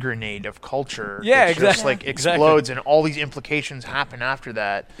hand grenade of culture. Yeah, that exactly. Just like explodes, and all these implications happen after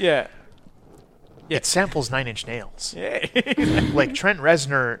that. Yeah. It samples Nine Inch Nails. Yeah. Like Trent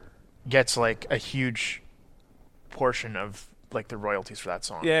Reznor gets like a huge portion of like the royalties for that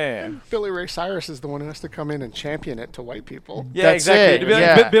song. Yeah. Billy Ray Cyrus is the one who has to come in and champion it to white people. Yeah, That's exactly. it. To be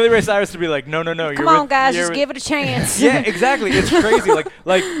like, Billy Ray Cyrus to be like, no. Come on, guys, just give it a chance. Yeah, exactly. It's crazy.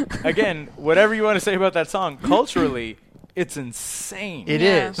 Like again, whatever you want to say about that song, culturally, it's insane. It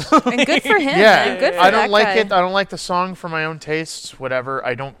is. And good for him. Yeah, man. Good for I that don't like guy. it. I don't like the song for my own tastes. Whatever.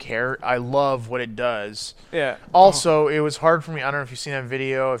 I don't care. I love what it does. Yeah. Also, it was hard for me. I don't know if you've seen that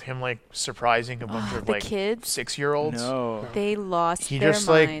video of him like surprising a bunch of the like kids? 6-year-olds. No. They lost He their just,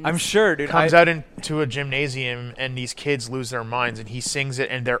 like, minds. I'm sure, dude. Comes out into a gymnasium and these kids lose their minds and he sings it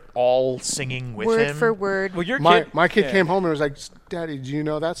and they're all singing with word him. for word. Well, your My kid came home and was like, Daddy, do you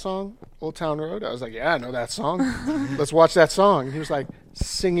know that song, Old Town Road? I was like, yeah, I know that song. Let's watch that song. And he was like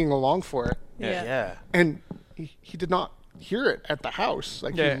singing along for it. Yeah. And he did not hear it at the house.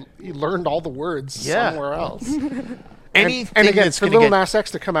 Like Yeah. he learned all the words Yeah. somewhere else. Anything and again, that's for gonna Lil get Nas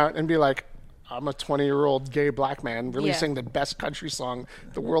X to come out and be like, I'm a 20-year-old gay black man releasing the best country song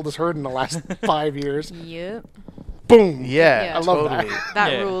the world has heard in the last 5 years. Yep. Boom. Yeah. I love totally. that.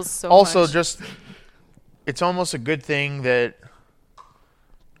 That Yeah. rules so Also, much. just it's almost a good thing that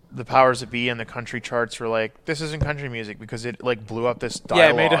the powers that be and the country charts were like, this isn't country music because it like blew up this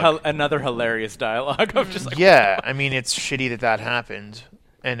dialogue. Yeah, it made another hilarious dialogue of just like Yeah, I mean, it's shitty that happened.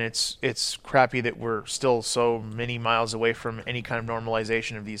 and it's crappy that we're still so many miles away from any kind of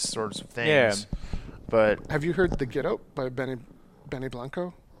normalization of these sorts of things. Yeah. But Have you heard "The Get Out" by Benny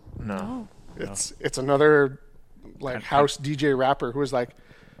Blanco? no. It's another like house DJ rapper who was like,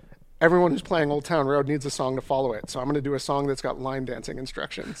 everyone who's playing Old Town Road needs a song to follow it, so I'm going to do a song that's got line dancing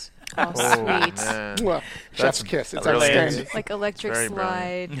instructions. Oh, Oh, sweet. man. Well, chef's kiss. It's really outstanding. Like electric Very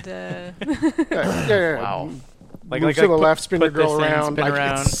slide. Yeah. Wow. Move to the left, spin your put this girl in, around. spin like,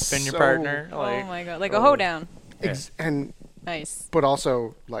 around, it's spin your so- partner. Oh Like my god, like a hoedown. And Nice. but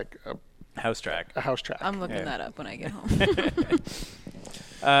also like house track. a house track. I'm looking Yeah. that up when I get home.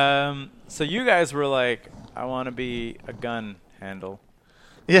 So you guys were like, I want to be a gun handle.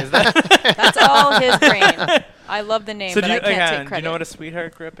 Yeah. That's all his brain. I love the name, So but do I you, can't take do credit. you know what a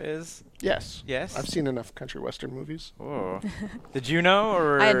sweetheart grip is? Yes. Yes. I've seen enough country western movies. Oh. Did you know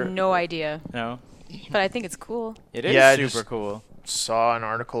or I had no idea, no? but I think it's cool. It is Yeah, I super just- cool. Saw an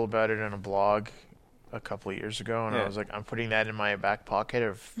article about it in a blog a couple of years ago, and Yeah. I was like, I'm putting that in my back pocket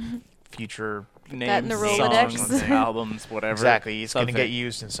of future. Names, in the Rolodex. songs, albums, whatever. Exactly, it's going to Something. get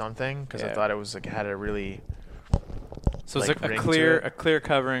used in something because I Yeah. thought it was like it had a really. So like, it's ring a to clear it. a clear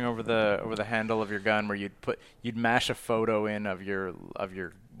covering over the handle of your gun where you'd mash a photo in of your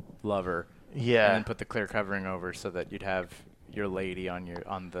lover and Yeah, then put the clear covering over so that you'd have your lady on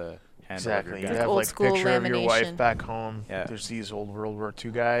the handle exactly. of You your gun. have old like a school picture of your wife lamination. back home. Yeah. There's these old World War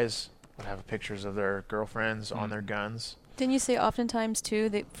II guys that have pictures of their girlfriends on their guns. Didn't you say oftentimes too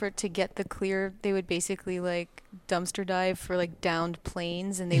that to get the clear, they would basically like dumpster dive for like downed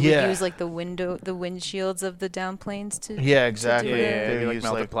planes, and they Yeah. would use like the windshields of the downed planes to. Yeah, exactly. do Yeah, it. yeah, They maybe like use,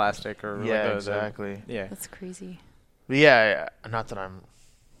 melted like- plastic or Yeah, like exactly. yeah. That's crazy. But yeah, not that I'm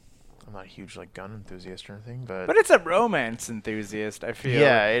not a huge like gun enthusiast or anything, But it's a romance enthusiast, I feel.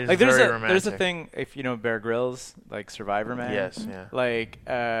 Yeah, it is like there's very there's a romantic. thing, if you know Bear Grylls, like Survivor Man. yes, yeah. Like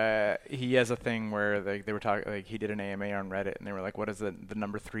he has a thing where like they were talking, like he did an AMA on Reddit, and they were like, "What is the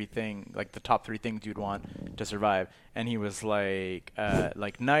number 3 thing, like the top 3 things you'd want to survive?" And he was like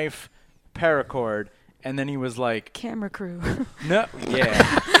knife, paracord, and then he was like, Camera crew. "No,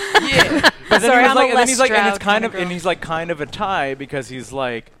 yeah, yeah." But then Sorry, he was I'm a like, and then Les he's like, and it's Stroud kind kinda of, and girl. he's like kind of a tie because he's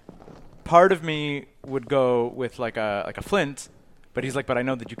like, part of me would go with like a flint, but he's like, but I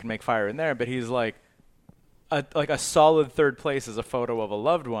know that you can make fire in there. But he's like, a solid third place is a photo of a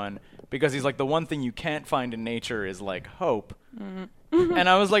loved one, because he's like, the one thing you can't find in nature is like hope. And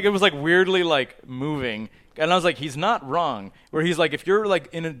I was like, it was like weirdly like moving, and I was like, he's not wrong. Where he's like, if you're like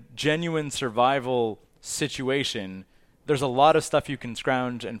in a genuine survival situation, there's a lot of stuff you can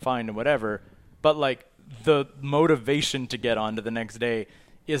scrounge and find and whatever, but like the motivation to get on to the next day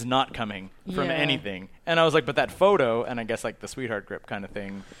is not coming from Yeah. anything. And I was like, but that photo, and I guess like the sweetheart grip kind of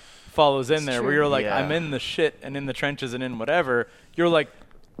thing follows in It's there, where true. you're like, Yeah. I'm in the shit and in the trenches and in whatever. You're like,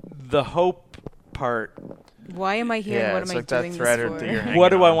 the hope part, Why am I here? Yeah, and what it's am like I that doing thread this that for? you're hanging what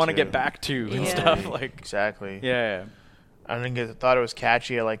do I on want to to. get back to and Yeah. stuff like, Exactly. yeah. I thought it was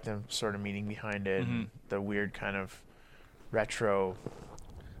catchy. I liked the sort of meaning behind it, Mhm. the weird kind of retro.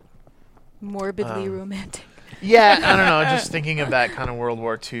 Morbidly romantic. Yeah, I don't know. Just thinking of that kind of World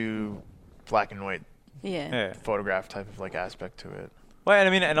War II black and white Yeah. Yeah. photograph type of like aspect to it. Well, and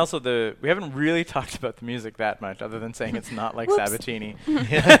I mean, and also we haven't really talked about the music that much, other than saying it's not like Whoops. Sabatini.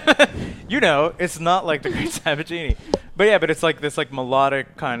 You know, it's not like the great Sabatini. But yeah, but it's like this like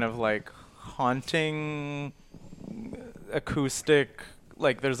melodic kind of like haunting acoustic,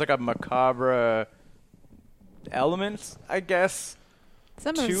 like there's like a macabre element, I guess.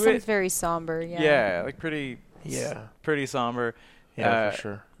 Some To of it. it's very somber. Yeah. Yeah, like pretty somber. Yeah, for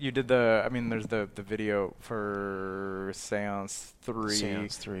sure. You did there's the video for Seance 3,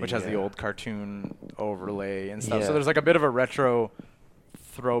 Seance 3, which has the yeah. old cartoon overlay and stuff. Yeah. So there's like a bit of a retro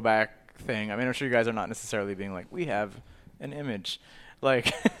throwback thing. I mean, I'm sure you guys are not necessarily being like, we have an image.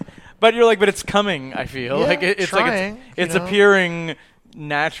 Like, but you're like, but it's coming, I feel. Yeah, like it's trying, like it's you know? appearing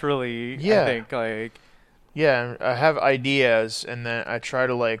naturally, Yeah. I think. Like, Yeah, I have ideas, and then I try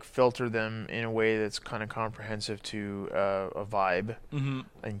to like filter them in a way that's kind of comprehensive to a vibe,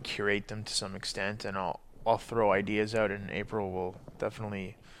 and curate them to some extent. And I'll throw ideas out, and April will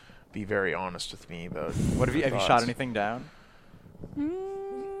definitely be very honest with me about. what have you shot thoughts. anything down?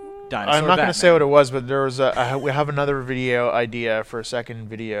 I'm not going to say what it was, but there was we have another video idea for a second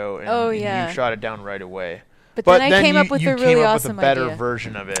video, and Oh, yeah. you shot it down right away. But, But then I came you, up with you a really came up awesome with a better idea.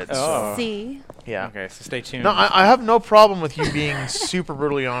 version of it. Oh. So, See? yeah. Okay, so stay tuned. No, I have no problem with you being super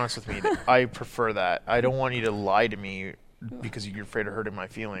brutally honest with me. I prefer that. I don't want you to lie to me because you're afraid of hurting my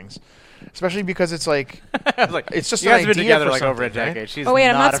feelings, especially because it's like it's just you an guys have been idea together for like over a something, right? decade. She's Oh wait,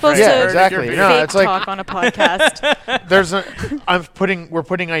 I'm not supposed afraid to of exactly. hurting No, fake it's like- talk on a podcast. we're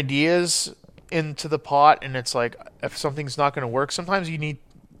putting ideas into the pot, and it's like if something's not going to work, sometimes you need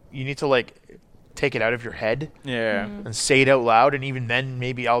to like take it out of your head Yeah. and say it out loud, and even then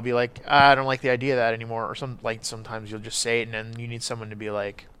maybe I'll be like, I don't like the idea of that anymore, or sometimes you'll just say it, and then you need someone to be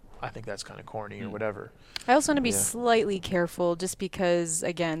like, I think that's kind of corny or whatever. I also want to be Yeah. slightly careful just because,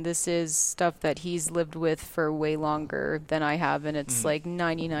 again, this is stuff that he's lived with for way longer than I have, and it's like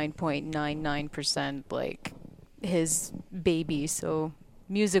 99.99% like his baby. So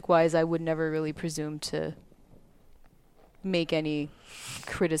music-wise, I would never really presume to make any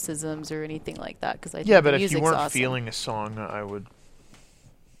criticisms or anything like that because I think Yeah, but the if you music's weren't awesome. feeling a song, I would.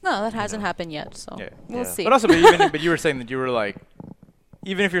 No, that hasn't happened yet, so Yeah. we'll Yeah. see. But also, but you were saying that you were like,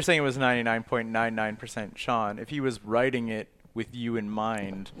 even if you're saying it was 99.99% Sean, if he was writing it with you in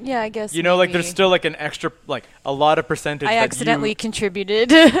mind, yeah, I guess. you know, like maybe there's still like an extra, like a lot of percentage. I that accidentally you,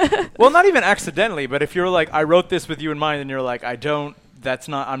 contributed. well, not even accidentally, but if you're like, I wrote this with you in mind, and you're like,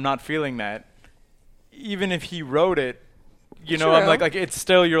 I'm not feeling that. Even if he wrote it, you know, I'm True. like it's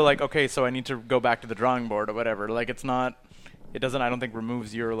still, you're like, okay, so I need to go back to the drawing board or whatever. Like it doesn't, I don't think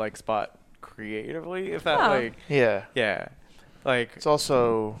removes your like spot creatively, if that Oh. like, Yeah. yeah, like It's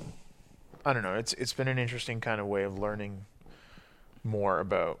also, I don't know. It's been an interesting kind of way of learning more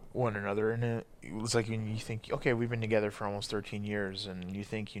about one another, and it was like when you think, okay, we've been together for almost 13 years, and you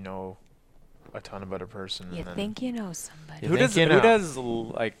think you know a ton about a person. You and then- think you know somebody. You think you know. who does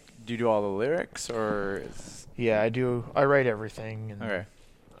like, do you do all the lyrics or is, Yeah, I do. I write everything. And, okay.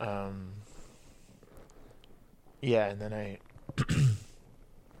 Yeah, and then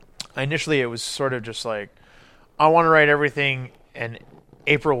initially it was sort of just like, I want to write everything, and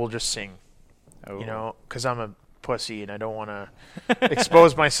April will just sing. Oh. You know, because I'm a pussy and I don't want to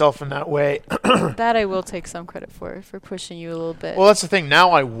expose myself in that way. That I will take some credit for pushing you a little bit. Well, that's the thing.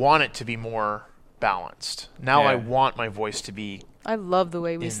 Now I want it to be more balanced. Now I Yeah. want my voice to be. I love the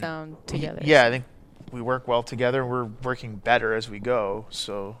way we in- sound together. Yeah, I think we work well together. We're working better as we go,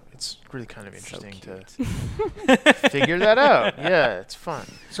 so it's really kind of interesting to figure that out. Yeah, it's fun.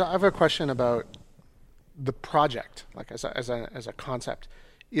 So I have a question about the project, like as a concept.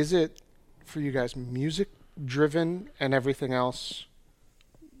 Is it for you guys music driven and everything else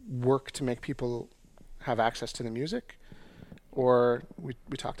work to make people have access to the music? Or we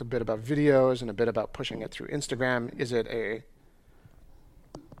talked a bit about videos and a bit about pushing it through Instagram. Is it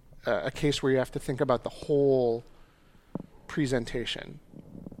a case where you have to think about the whole presentation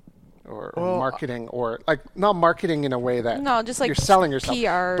or marketing, or like not marketing in a way that No, just like you're selling yourself,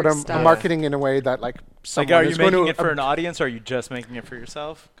 PR but stuff. marketing in a way that like someone Like, are you is going making to it for an audience, or are you just making it for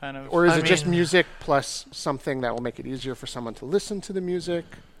yourself, kind of? or is I it just mean- music plus something that will make it easier for someone to listen to the music?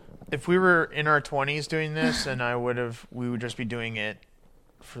 If we were in our 20s doing this, and we would just be doing it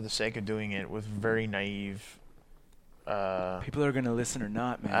for the sake of doing it with very naive People are gonna listen or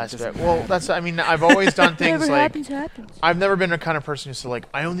not, man. It aspect. doesn't Well, matter. I've always done things Whatever like, happens. I've never been a kind of person who's like,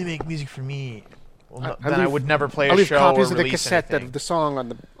 I only make music for me. Well, no, I then I leave- would never play I'll a leave show copies or of the release cassette anything. of the song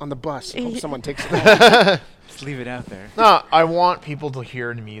on the bus. Hope someone takes it. Just leave it out there. No, I want people to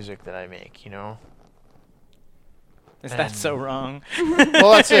hear the music that I make, you know? Is that so wrong?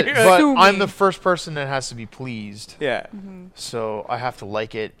 Well, that's it. But Sue I'm me. the first person that has to be pleased. Yeah. So I have to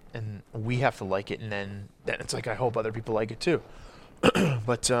like it, and we have to like it, and then it's like I hope other people like it too.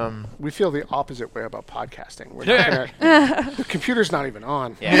 But We feel the opposite way about podcasting. We're not gonna, the computer's not even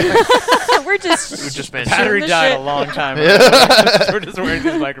on. Yeah. We're just we've just been Battery the died shit. a long time ago. We're just wearing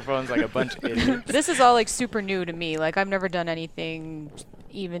these microphones like a bunch of idiots. this is all like super new to me. Like I've never done anything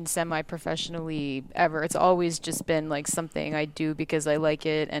even semi-professionally ever. It's always just been like something I do because I like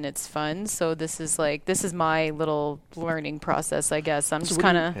it and it's fun. So this is my little learning process, I guess. I'm So just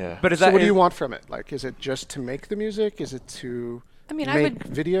what do you- kind of Yeah. But is So that what do you want from it? Like, is it just to make the music? Is it to I mean, I make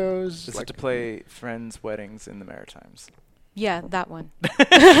would videos? Is Like, it to play friends' weddings in the Maritimes? yeah, that one.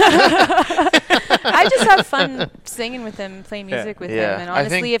 I just have fun singing with him, playing music with Yeah. him. And I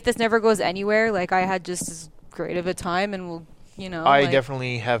honestly, think- if this never goes anywhere, like I had just as great of a time and we'll, I like,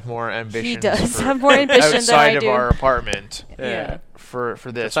 definitely have more ambitions. he does for have more ambition than outside I of do. our apartment Yeah. for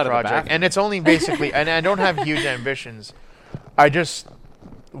this Outside of the project, bathroom. and it's only basically, and I don't have huge ambitions. I just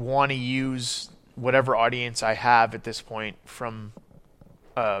want to use whatever audience I have at this point, from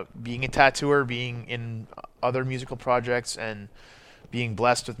being a tattooer, being in other musical projects, and being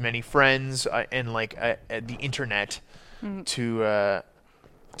blessed with many friends and like the internet to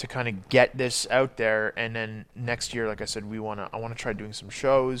kind of get this out there. And then next year, like I said, I want to try doing some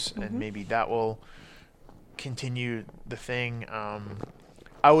shows, and maybe that will continue the thing.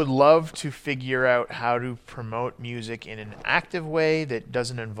 I would love to figure out how to promote music in an active way that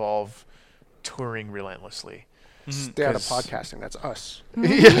doesn't involve touring relentlessly. Stay out of podcasting. That's us.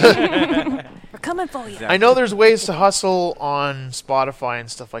 We're coming for you. I know there's ways to hustle on Spotify and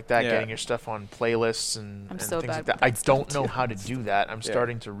stuff like that, Yeah. getting your stuff on playlists and so things like bad that. with I that don't stuff, know too. how to do that. I'm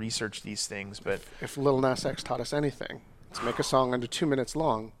starting to research these things, but If Lil Nas X taught us anything, it's make a song under 2 minutes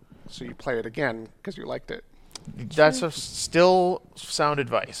long, so you play it again because you liked it. that's still sound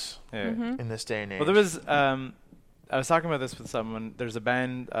advice Yeah. in this day and age. Well, there was I was talking about this with someone. There's a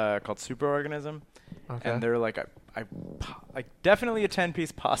band called Superorganism, and they're like like definitely a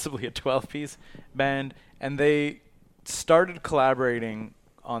 10-piece, possibly a 12-piece band, and they started collaborating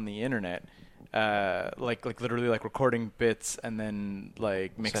on the internet, like literally like recording bits and then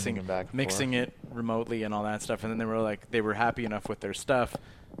like Sending them back and mixing it remotely and all that stuff. And then they were happy enough with their stuff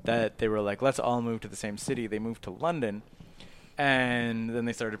that they were like, let's all move to the same city. They moved to London, and then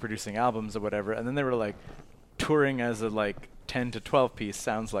they started producing albums or whatever. And then they were like, touring as a like 10 to 12 piece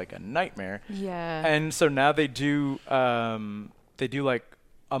sounds like a nightmare. Yeah. And so now they do like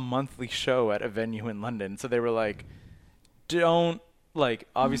a monthly show at a venue in London. So they were like, don't like,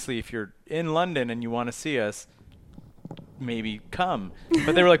 obviously if you're in London and you want to see us, maybe come.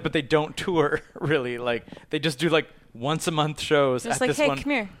 But they were like, but they don't tour really. Like they just do like once a month shows Just at like, this hey, one.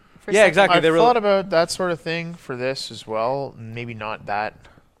 come here. For a Yeah, second. exactly. I've They were thought about that sort of thing for this as well. Maybe not that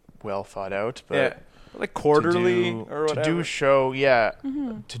well thought out, but Yeah. Like quarterly or whatever. to do a show,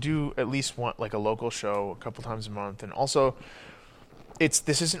 to do at least one, like a local show a couple times a month. And also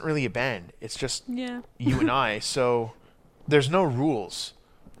this isn't really a band, it's just Yeah. you and I, so there's no rules.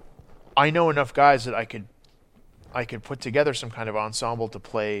 I know enough guys that I could put together some kind of ensemble to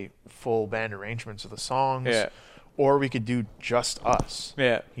play full band arrangements of the songs. Yeah. Or we could do just us.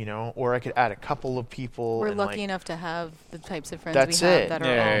 Yeah. You know, or I could add a couple of people. We're and lucky like, enough to have the types of friends That's we have it. that are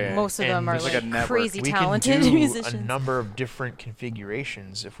Yeah, all, yeah, yeah. most of And them are there's like like a network. crazy we talented can do musicians. a number of different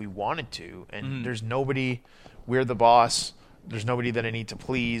configurations if we wanted to, and Mhm. there's nobody. We're the boss. There's nobody that I need to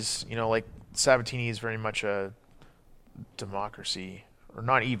please. You know, like Sabatini is very much a democracy, or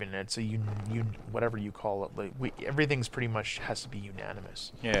not even. It's a whatever you call it. Like everything's pretty much has to be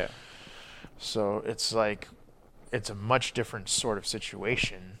unanimous. Yeah. So it's like it's a much different sort of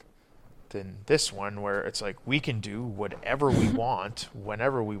situation than this one, where it's like we can do whatever we want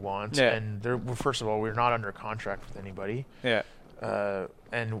whenever we want. Yeah. And well, first of all, we're not under contract with anybody. Yeah.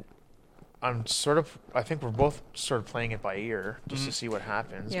 And I think we're both sort of playing it by ear just to see what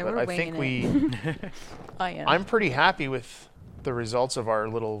happens. Yeah, but we're I think winging I am. I'm pretty happy with the results of our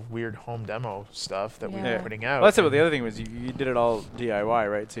little weird home demo stuff that we've Yeah. been putting out. Well, that's it. Well, the other thing was you did it all DIY,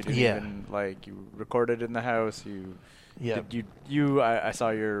 right? So you didn't Yeah. even like you recorded in the house. Yeah. I saw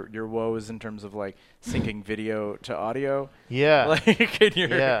your woes in terms of like syncing video to audio. Yeah. Like in your,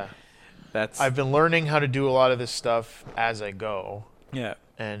 Yeah. That's I've been learning how to do a lot of this stuff as I go. yeah.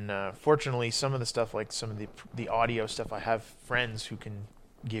 And fortunately, some of the stuff, like some of the audio stuff, I have friends who can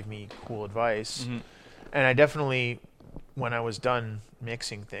give me cool advice. Mhm. And I definitely, when I was done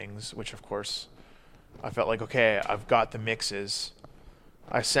mixing things, which of course I felt like, okay, I've got the mixes.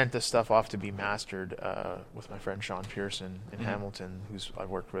 I sent this stuff off to be mastered with my friend Sean Pearson in Hamilton, who's I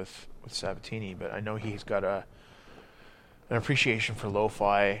worked with Sabatini, but I know he's got an appreciation for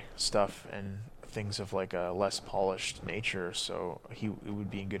lo-fi stuff and things of like a less polished nature, so it would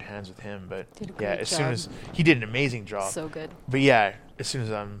be in good hands with him. But Did a yeah, great as soon job. as he did an amazing job. So good. But yeah, as soon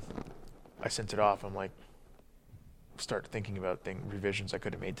as I sent it off, I'm like, start thinking about revisions I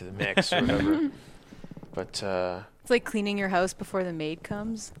could have made to the mix or whatever. But It's like cleaning your house before the maid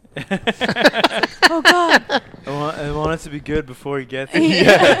comes. Oh God! I want it to be good before he gets it.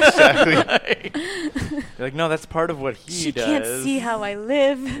 yeah, exactly. You're like, no, that's part of what he She does. can't see how I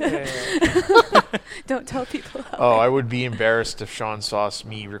live. Yeah. Don't tell people how. Oh, I would be embarrassed if Sean saw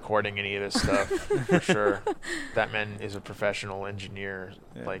me recording any of this stuff, for sure. That man is a professional engineer,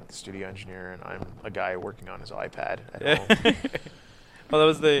 like studio engineer, and I'm a guy working on his iPad at home. Well, that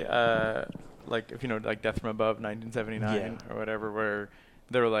was the like, if you know, like Death from Above 1979 or whatever, where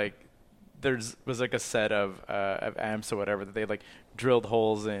they were like, was like a set of amps or whatever that they like drilled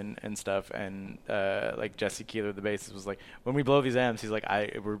holes in and stuff, and like Jesse Keeler, the bassist, was like, when we blow these amps, he's like,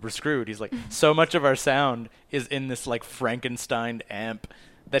 we're screwed. He's like, so much of our sound is in this like Frankenstein amp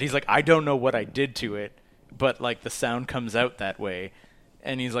that he's like, I don't know what I did to it, but like the sound comes out that way.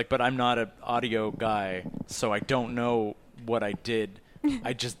 And he's like, but I'm not an audio guy, so I don't know what I did.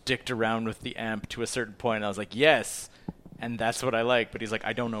 I just dicked around with the amp to a certain point. And I was like, yes, and that's what I like. But he's like,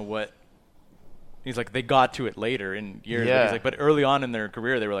 I don't know what. He's like, they got to it later in years. But Yeah. he's like, but early on in their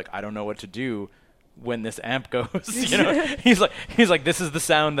career, they were like, I don't know what to do when this amp goes. You know, he's like, this is the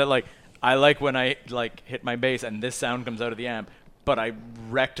sound that like I like when I like hit my bass and this sound comes out of the amp. But I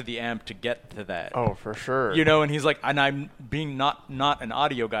wrecked the amp to get to that. Oh, for sure. You know, and he's like, and I'm being not an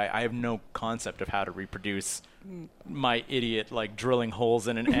audio guy. I have no concept of how to reproduce my idiot like drilling holes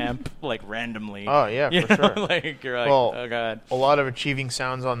in an amp like randomly. Oh yeah, for sure. Like you're like, well, oh god. A lot of achieving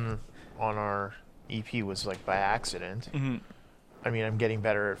sounds on our EP was like by accident. Mm-hmm. I mean, I'm getting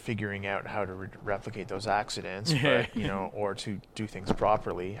better at figuring out how to replicate those accidents, but you know, or to do things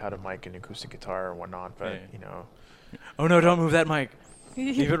properly, how to mic an acoustic guitar or whatnot. But you know. Oh no! Don't move that mic.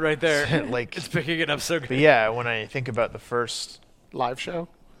 Leave it right there. Like it's picking it up so good. But yeah, when I think about the first live show,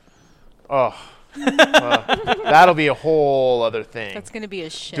 that'll be a whole other thing. That's going to be a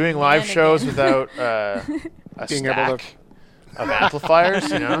shit. Doing live shows without a being stack able to of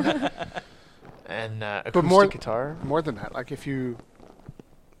amplifiers, you know, and acoustic but guitar. More than that, like if you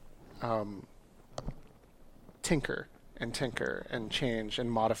tinker and change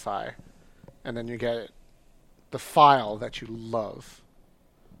and modify, and then you get the file that you love.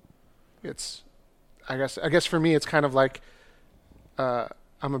 It's, I guess for me, it's kind of like I'm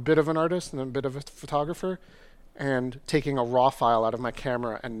a bit of an artist and I'm a bit of a photographer, and taking a raw file out of my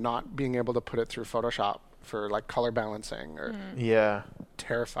camera and not being able to put it through Photoshop for like color balancing or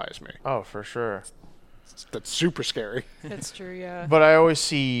terrifies me. Oh, for sure. That's super scary. That's true, yeah. But I always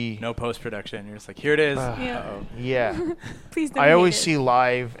see no post-production. You're just like, here it is. Yeah. Please don't. I always see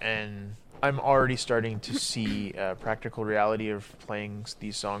live, and I'm already starting to see practical reality of playing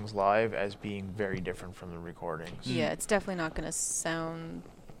these songs live as being very different from the recordings. Yeah, it's definitely not going to sound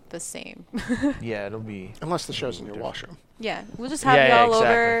the same. Yeah, it'll be... Unless the show's in your washroom. Yeah, we'll just have y'all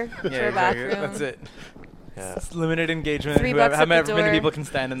over for a bathroom. That's it. Yeah. It's limited engagement. $3 How at the many door. people can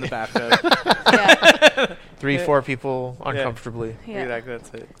stand in the bathtub? 3-4 people uncomfortably. Yeah. Exactly, that's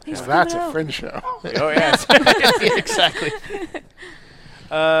it. Well, that's a fringe show. Oh, yes. Yeah, exactly.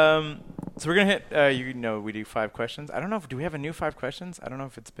 So we're gonna hit. You know, we do 5 questions. I don't know if do we have a new 5 questions. I don't know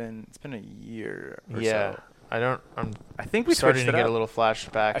if it's been a year or so. I think we starting switched to it get up. a little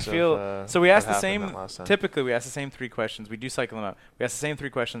flashbacks. I feel of, so. We asked what the same. happened that last time. Typically, we ask the same 3 questions. We do cycle them out. We ask the same 3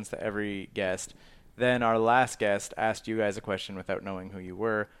 questions to every guest. Then our last guest asked you guys a question without knowing who you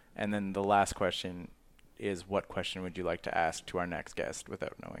were, and then the last question is, what question would you like to ask to our next guest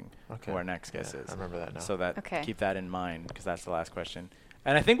without knowing who our next guest is? I remember that now. So that keep that in mind, because that's the last question.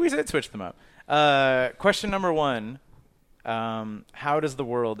 And I think we did switch them up. Question number 1: how does the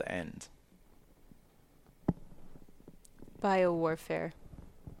world end? Biowarfare.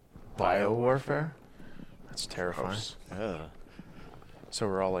 Biowarfare? That's terrifying. So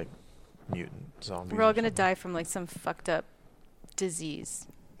we're all like mutant zombies. We're all going to die from like some fucked up disease.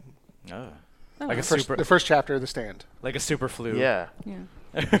 Like the first chapter of The Stand. Like a super flu. Yeah.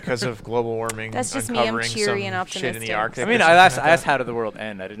 Because of global warming. That's just me. I'm uncovering cheery some and shit in optimistic. the Arctic. I mean, I asked how did the world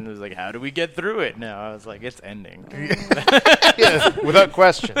end? I didn't was like, how do we get through it? No, I was like, it's ending. Yeah, without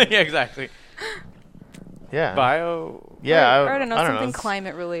question. Yeah, exactly. Yeah. Or I don't know, something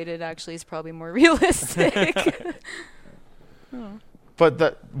climate related actually is probably more realistic. But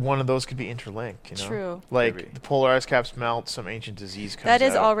that one of those could be interlinked, you know? True. Like Maybe. the polar ice caps melt, some ancient disease comes That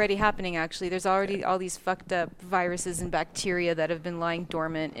is out. already happening, actually. There's already all these fucked up viruses and bacteria that have been lying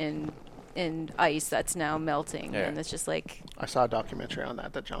dormant in ice that's now melting. Yeah. And it's just like... I saw a documentary on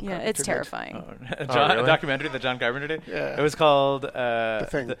that John Carpenter it's did. terrifying. A documentary that John Carpenter did? Yeah. It was called... The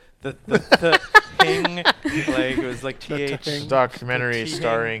Thing. The Thing. Like, it was like TH. It's a documentary T-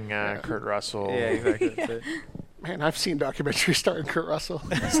 starring Kurt Russell. Yeah, exactly. That's it. Man, I've seen documentaries starring Kurt Russell.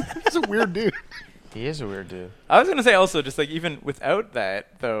 He's a weird dude. He is a weird dude. I was going to say also, just like even without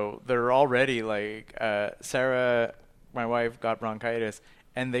that, though, they're already like... Sarah, my wife, got bronchitis,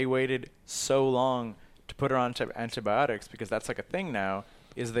 and they waited so long to put her on antibiotics, because that's like a thing now,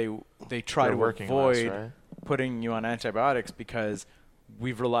 is they try They're to working avoid less, right? putting you on antibiotics because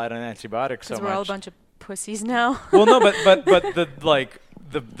we've relied on antibiotics so much. Because we're all a bunch of pussies now. Well, no, but the like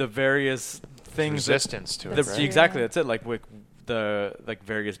the various things Resistance to it, right? Exactly, that's it. Like with the like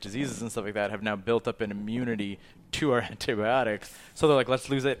various diseases and stuff like that have now built up an immunity to our antibiotics. So they're like, let's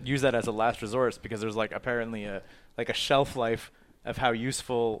use that as a last resort, because there's like apparently a shelf life of how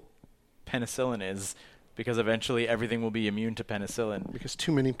useful penicillin is, because eventually everything will be immune to penicillin. Because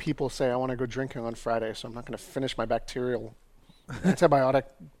too many people say, I want to go drinking on Friday, so I'm not going to finish my bacterial antibiotic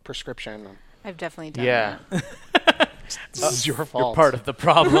prescription. I've definitely done that. This is your fault. You're part of the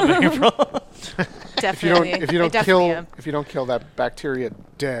problem, April. Definitely. If you I don't definitely am. if you don't kill that bacteria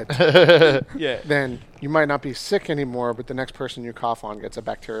dead, then you might not be sick anymore. But the next person you cough on gets a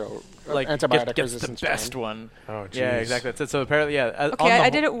bacterial antibiotic gets resistant the best one. Oh, geez. Yeah, exactly. That's it. So apparently, Okay, I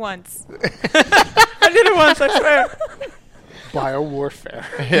did it once. I did it once. I swear.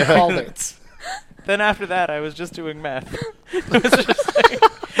 Biowarfare. You called it. Then after that, I was just doing meth. It was just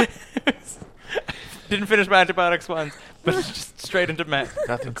like, didn't finish my antibiotics once, but just straight into meth.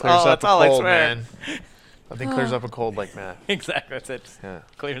 Nothing clears up a all I cold, swear. man. Nothing clears up a cold like meth. Exactly, that's it. Just Yeah.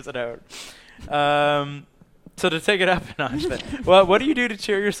 clears it out. So to take it up a notch, then, well, what do you do to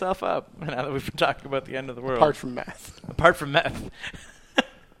cheer yourself up now that we've been talking about the end of the world? Apart from meth. Apart from meth.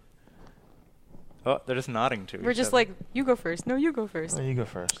 Oh, they're just nodding to each other. We're just like, you go first. No, you go first. Oh, you go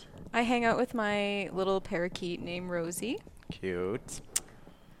first. I hang out with my little parakeet named Rosie Cute.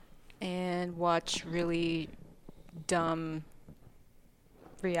 and watch really dumb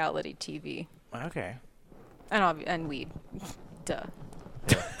reality TV Okay. and weed. Duh.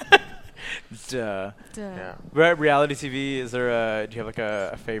 Duh. Yeah. Reality TV, is there do you have like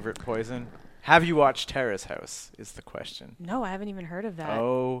a favorite poison? Have you watched Terrace House is the question. No, I haven't even heard of that.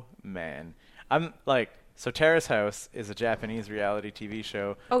 Oh, man. I'm like, so Terrace House is a Japanese reality TV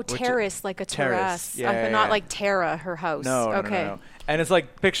show. Oh, terrace, like a terrace. Yeah, Not yeah. like Terra, her house. No, okay. no. And it's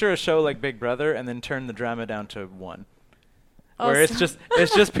like, picture a show like Big Brother and then turn the drama down to 1. Oh, Where so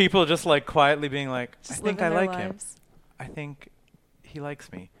it's just people just like quietly being like, I just think I living their like him. lives. I think he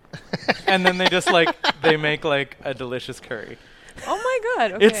likes me. And then they just like, they make like a delicious curry. Oh my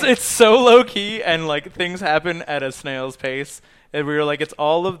god. Okay. It's so low key and like things happen at a snail's pace. And we were like, it's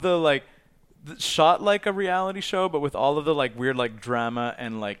all of the like, shot like a reality show, but with all of the like weird like drama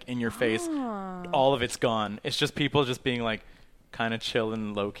and like in your face, all of it's gone. It's just people just being like kind of chill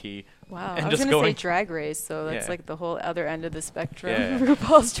and low key. Wow. And I was just going to say going Drag Race, so that's Yeah. like the whole other end of the spectrum. Yeah.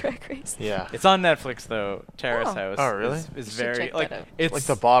 RuPaul's Drag Race. Yeah. It's on Netflix though. Terrace Oh. House. Oh, really? Is Should very check like that out. it's Like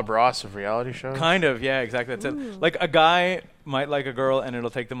the Bob Ross of reality shows? kind of, yeah, exactly. That's it. Like a guy might like a girl, and it'll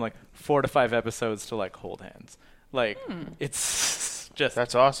take them like 4 to 5 episodes to like hold hands. Like it's just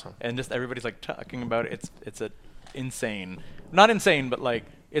That's awesome. and just everybody's like talking about it. It's a insane, not insane, but like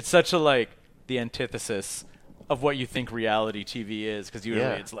it's such a like the antithesis of what you think reality TV is, because usually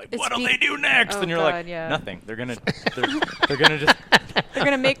Yeah. it's like, It's what'll be- they do next? Oh And you're God, like, yeah. nothing. They're gonna just They're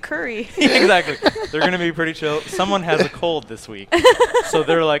going to make curry. exactly. They're gonna be pretty chill. Someone has a cold this week, so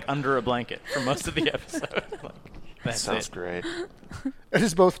they're like under a blanket for most of the episode. Like, that's Sounds it. great. It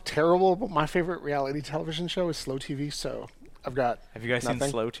is both terrible, but my favorite reality television show is Slow TV. So I've got. Have you guys nothing. seen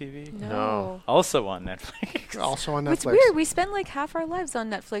Slow TV? No. Also on Netflix. Also on Netflix. It's weird. We spend like half our lives on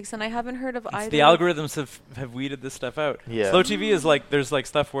Netflix, and I haven't heard of either. The algorithms have weeded this stuff out. Yeah. Slow TV is like, there's like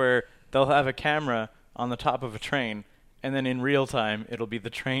stuff where they'll have a camera on the top of a train, and then in real time it'll be the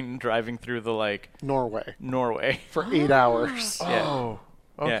train driving through the like Norway. for 8 hours. Yeah. Oh.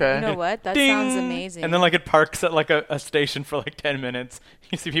 Yeah. Okay. You know what? That Ding! sounds amazing. And then like it parks at like a station for like 10 minutes.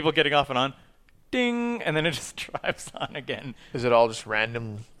 You see people getting off and on. Ding! And then it just drives on again. Is it all just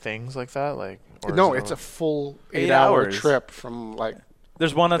random things like that? Like or No, is it it's a full 8 8-hour hours. trip from like.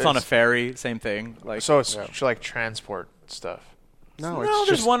 There's one that's on a There's- ferry, same thing. Like so it's Yeah. like transport stuff. No, no, it's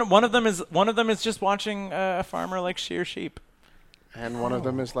there's just one of them is just watching a farmer like shear sheep. and one of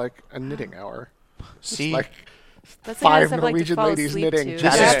them is like a knitting hour. See, Like That's the five thing I like to Norwegian fall ladies asleep knitting, to. This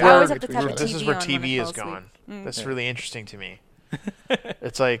I is have- where- I always have to between have them. the this is TV where on when TV I is fall asleep. gone. That's Yeah. really interesting to me.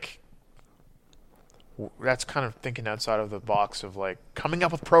 It's like that's kind of thinking outside of the box of like coming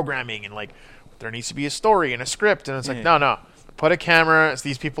up with programming and like there needs to be a story and a script, and it's like no, put a camera.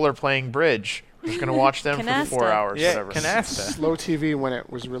 These people are playing bridge. We're just gonna watch them for Canasta. 4 hours. Yeah, whatever. Canasta. Slow TV, when it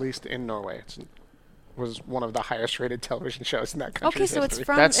was released in Norway, was one of the highest rated television shows in that country. Okay, so it's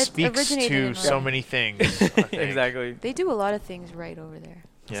from That it speaks originated to in so Norway. many things. I think. Exactly. They do a lot of things right over there.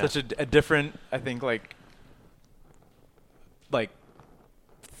 Yeah. Such a different, I think, like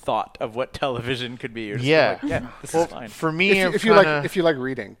thought of what television could be. You're just Yeah. like, yeah, this Well, is fine. for me, if you like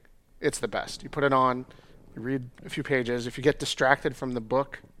reading, it's the best. You put it on, you read a few pages. If you get distracted from the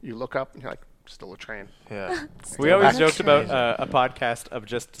book, you look up and you're like, still a train. yeah. We always That's joked about amazing. a podcast of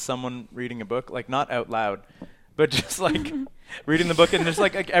just someone reading a book, like not out loud, but just like reading the book and just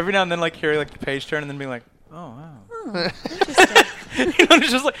like every now and then like hearing like the page turn and then being like, oh wow. Interesting. You know,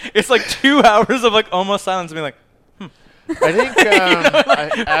 it's just like it's like 2 hours of like almost silence and being like, I think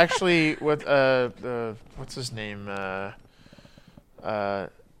I actually with what's his name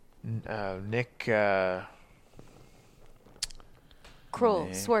Nick Kroll,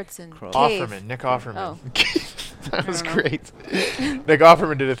 Nick Swartzen, Kroll. Cave. Offerman. Nick Offerman. Oh. That was don't know. great. Nick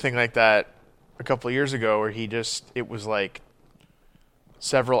Offerman did a thing like that a couple of years ago where it was like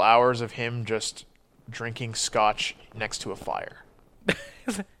several hours of him just drinking scotch next to a fire.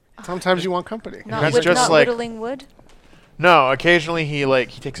 Sometimes you want company. Not, That's just not like- whittling wood. No, occasionally he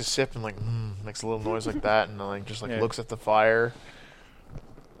takes a sip and makes a little noise like that, and just looks at the fire.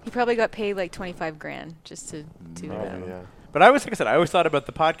 He probably got paid like 25 grand just to do that. Yeah. But I always, like I said, I always thought about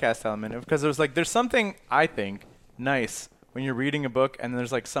the podcast element because there's something I think nice when you're reading a book and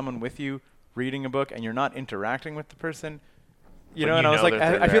there's like someone with you reading a book and you're not interacting with the person, you know. And I was like,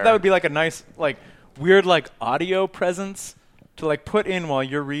 I feel that would be like a nice weird audio presence to put in while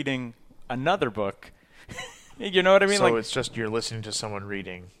you're reading another book. You know what I mean? So it's just you're listening to someone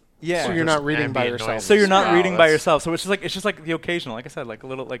reading. Yeah. So you're not reading by yourself. So you're not reading by yourself. So it's just like the occasional, like I said, like a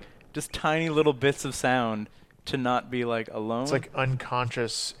little just tiny little bits of sound to not be alone. It's like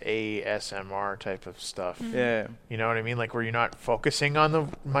unconscious ASMR type of stuff. Mm-hmm. Yeah. You know what I mean? Like where you're not focusing on the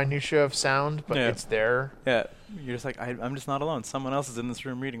minutiae of sound, but it's there. Yeah. You're just like, I'm just not alone. Someone else is in this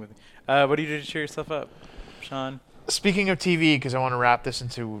room reading with me. What do you do to cheer yourself up, Sean? Speaking of TV, because I want to wrap this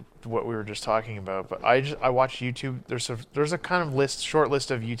into what we were just talking about, but I watch YouTube. There's a kind of short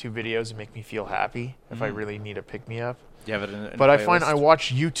list of YouTube videos that make me feel happy if I really need a pick me up. You have it in But a I find playlist? I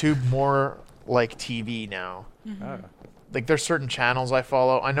watch YouTube more like TV now. Oh. Like there's certain channels I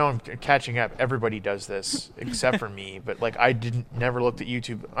follow. I know I'm catching up. Everybody does this except for me. But I never looked at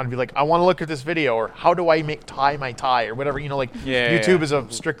YouTube. I'd be like, I want to look at this video, or how do I tie my tie, or whatever. YouTube is a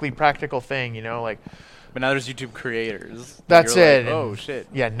strictly practical thing. But now there's YouTube creators. That's You're it. Like, oh shit.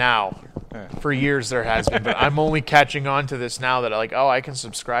 Yeah, now. Yeah. For years there has been, but I'm only catching on to this now that I can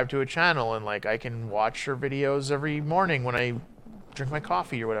subscribe to a channel and I can watch her videos every morning when I drink my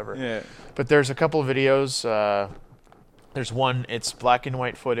coffee or whatever. Yeah. But there's a couple of videos. There's one, it's black and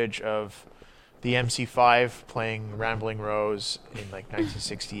white footage of the MC5 playing Rambling Rose in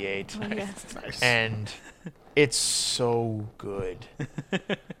 1968. Oh, yes. Nice. And it's so good.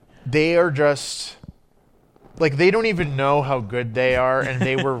 They are just they don't even know how good they are, and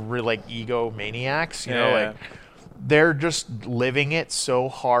they were egomaniacs, you know. They're just living it so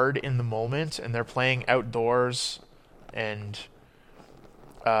hard in the moment, and they're playing outdoors, and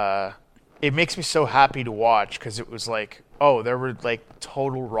it makes me so happy to watch because it was there were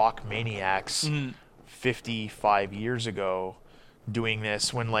total rock maniacs 55 years ago doing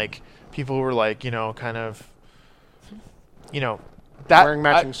this when people were kind of that Wearing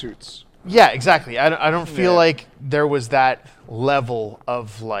matching suits. Yeah, exactly. I don't feel like there was that level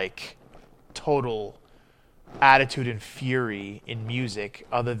of total attitude and fury in music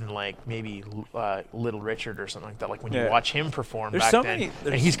other than maybe Little Richard or something like that. When you watch him perform back then,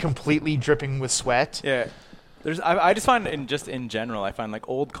 and he's completely dripping with sweat. Yeah. I just find in general, I find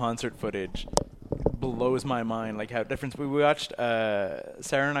old concert footage blows my mind. How different. We watched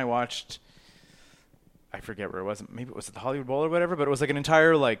Sarah and I watched. I forget where it was. Maybe it was at the Hollywood Bowl or whatever, but it was an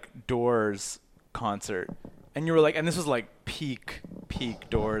entire Doors concert. And you were and this was peak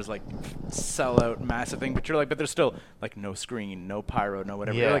Doors, sellout, massive thing. But you're but there's still no screen, no pyro, no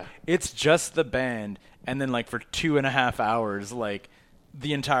whatever. Yeah. You're it's just the band. And then for 2.5 hours,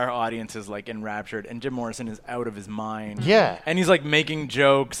 the entire audience is enraptured, and Jim Morrison is out of his mind. Yeah. And he's making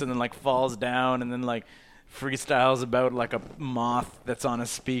jokes and then falls down and then freestyles about a moth that's on a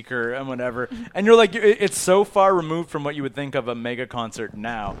speaker and whatever, and you're it's so far removed from what you would think of a mega concert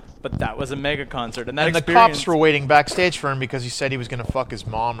now, but that was a mega concert, and the cops were waiting backstage for him because he said he was gonna fuck his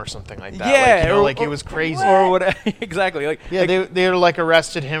mom or something like that. Yeah, it was crazy. Or what? Exactly. They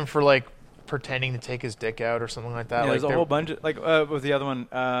arrested him for pretending to take his dick out or something like that. Yeah, there's a whole bunch of what was the other one?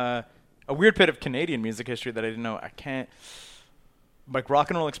 A weird bit of Canadian music history that I didn't know. I can't. Rock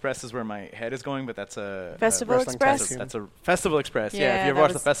and Roll Express is where my head is going, but that's a Festival Express. That's a Festival Express. Yeah, if you ever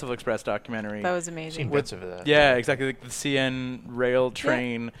watched the Festival Express documentary, that was amazing. Seen bits of that. Yeah, exactly. The CN rail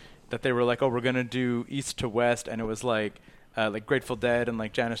train that they were oh, we're gonna do east to west, and it was Grateful Dead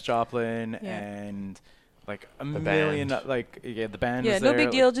and Janis Joplin and a million band. the band. Yeah, was no there.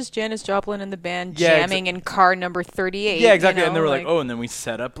 big deal. Just Janis Joplin and the band Yeah, jamming in car number 38. Yeah, exactly. And they were oh, and then we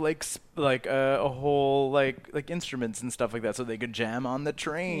set up a whole instruments and stuff like that so they could jam on the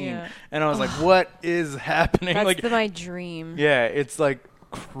train. Yeah. And I was what is happening? That's my dream. Yeah, it's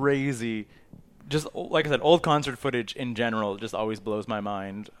crazy. Just like I said, old concert footage in general just always blows my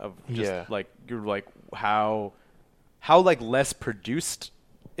mind. Of just you're how less produced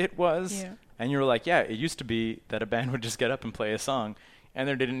it was. Yeah. And you were it used to be that a band would just get up and play a song, and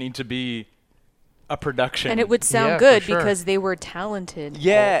there didn't need to be a production. And it would sound good because they were talented.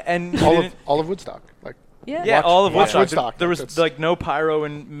 Yeah, and all of Woodstock. all of watch Woodstock. Woodstock. There was no pyro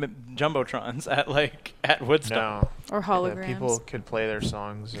and jumbotrons at Woodstock. No. Or holograms. Yeah, people could play their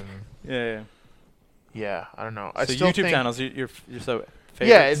songs and Yeah. yeah, I don't know. So YouTube channels, you're so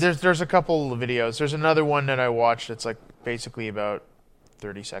favorites? there's a couple of videos. There's another one that I watched that's like basically about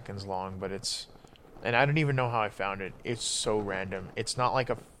 30 seconds long, but and I don't even know how I found it. It's so random. It's not like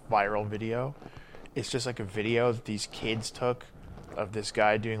a viral video. It's just like a video that these kids took of this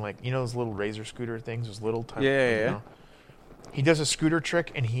guy doing like, those little razor scooter things, those little tiny, Yeah. He does a scooter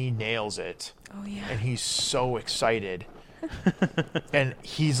trick and he nails it. Oh yeah. And he's so excited. And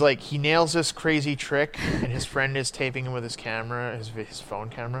he's like, he nails this crazy trick, and his friend is taping him with his camera, his phone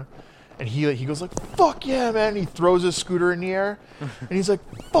camera. And he goes like, fuck yeah, man. And he throws his scooter in the air. And he's like,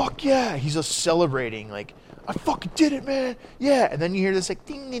 fuck yeah. He's just celebrating, like, I fucking did it, man. Yeah. And then you hear this like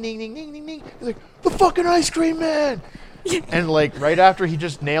ding, ding, ding, ding, ding, ding, ding. He's like, the fucking ice cream man. And like right after he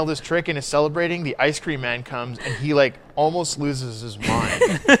just nailed his trick and is celebrating, the ice cream man comes and he like almost loses his mind.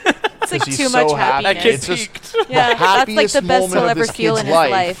 It's like he's too so much happy. happiness. kid It's just peaked. Yeah, that's like happiest the best moment he'll of ever this feel in kid's his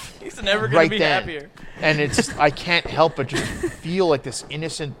life. He's never gonna right be then. happier. And it's I can't help but just feel like this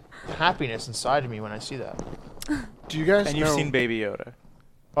innocent happiness inside of me when I see that. Do you guys And know? you've seen Baby Yoda.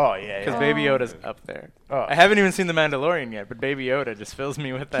 Oh yeah, Because Baby Yoda's up there. Oh. I haven't even seen The Mandalorian yet, but Baby Yoda just fills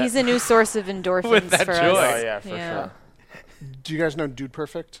me with that. He's a new source of endorphins With that for joy. us. Oh yeah, for sure. Do you guys know Dude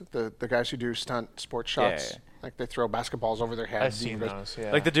Perfect? The guys who do stunt sports shots. Yeah. Like they throw basketballs over their heads. I've seen those.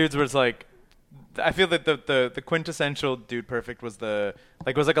 Yeah. Like the dudes where it's like, I feel that the quintessential Dude Perfect was it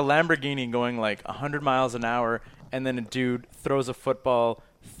was like a Lamborghini going like 100 miles an hour, and then a dude throws a football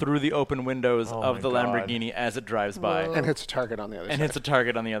through the open windows Oh of my the God. Lamborghini as it drives by, Whoa. And hits a target on the other and side. hits a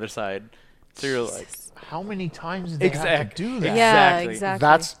target on the other side. So you're like, how many times did they have to do that? Yeah, Exactly.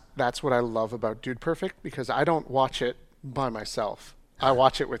 exactly. That's what I love about Dude Perfect, because I don't watch it by myself. I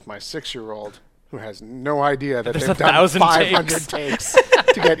watch it with my 6-year-old who has no idea that There's they've done 1,000 500 takes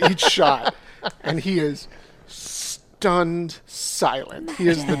to get each shot. And he is stunned silent. He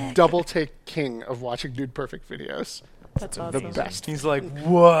is the double take king of watching Dude Perfect videos. That's The awesome. best. he's like,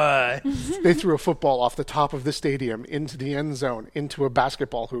 what? They threw a football off the top of the stadium into the end zone, into a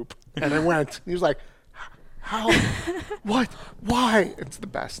basketball hoop. And it went. He was like, how? What? Why? It's the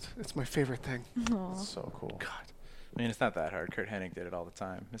best. It's my favorite thing. So cool. God. I mean, it's not that hard. Kurt Hennig did it all the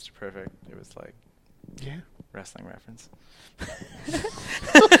time. Mr. Perfect, it was like Yeah. wrestling reference.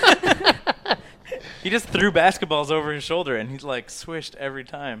 He just threw basketballs over his shoulder, and he's like swished every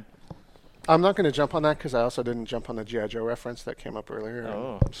time. I'm not going to jump on that because I also didn't jump on the G.I. Joe reference that came up earlier.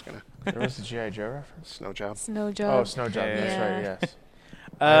 Oh. I'm just going to. There was the G.I. Joe reference? Snow job. Snow job. Oh, Snow Job. Yeah. That's Yeah. right, yes.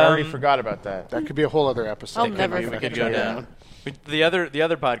 I already Um, forgot about that. That could be a whole other episode. I'll That never might we be could forget go that. down. The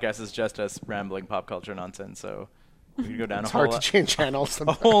other podcast is just us rambling pop culture nonsense, so we could go down It's a whole hard to change channels.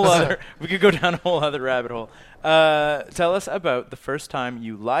 a whole other. We could go down a whole other rabbit hole. Tell us about the first time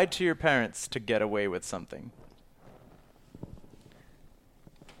you lied to your parents to get away with something.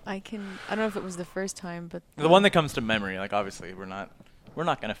 I don't know if it was the first time, but The one that comes to memory. Like obviously, we're not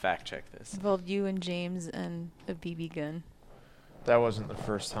gonna fact check this. involved you and James and a BB gun. That wasn't the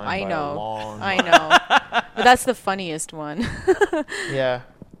first time. I by know. A long I know. But that's the funniest one. Yeah.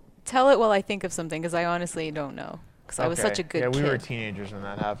 Tell it while I think of something, because I honestly don't know. Because I was such a Okay. good Yeah, kid. we were teenagers when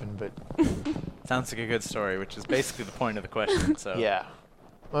that happened, but Sounds like a good story, which is basically the point of the question. So yeah.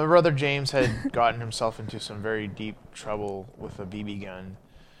 My brother James had gotten himself into some very deep trouble with a BB gun.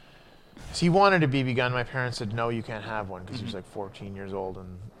 So he wanted a BB gun. My parents said, no, you can't have one, because he was like 14 years old,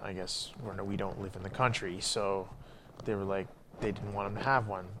 and I guess we don't live in the country. So they were like, they didn't want him to have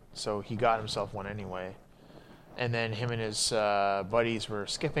one. So he got himself one anyway. And then him and his buddies were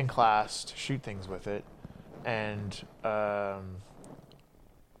skipping class to shoot things with it. And a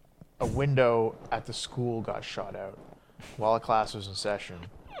window at the school got shot out while a class was in session.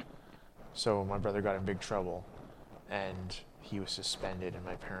 So my brother got in big trouble, and he was suspended, and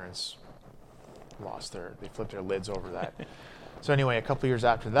my parents they flipped their lids over that. So anyway, a couple years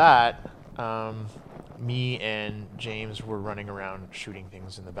after that, me and James were running around shooting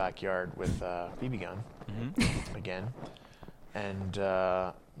things in the backyard with a BB gun again. And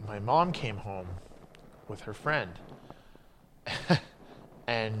my mom came home with her friend.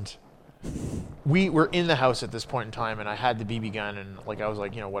 And we were in the house at this point in time, and I had the BB gun, and like I was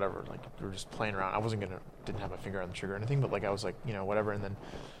like, whatever, like we were just playing around. I didn't have my finger on the trigger or anything, but like I was like, whatever. And then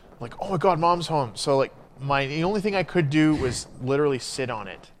like, oh my God, Mom's home. So like the only thing I could do was literally sit on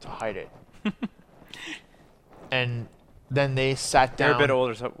it to hide it. And then they sat down. You're a bit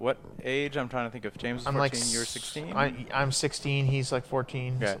older. So what age? I'm trying to think. If James was 14, like you were 16. I'm 16. He's like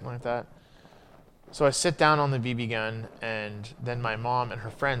 14, Okay. something like that. So I sit down on the BB gun, and then my mom and her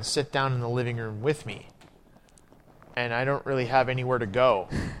friends sit down in the living room with me. And I don't really have anywhere to go.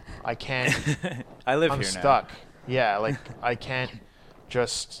 I can't. I live I'm here stuck. Yeah, like I can't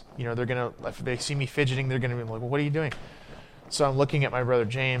just. They're gonna. If they see me fidgeting, they're gonna be like, well, "What are you doing?" So I'm looking at my brother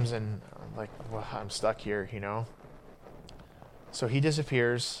James, and I'm like, well, I'm stuck here, you know. So he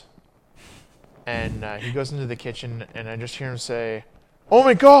disappears, and he goes into the kitchen, and I just hear him say, "Oh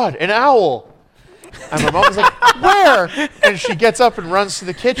my God, an owl!" And my mom was like, "Where?" And she gets up and runs to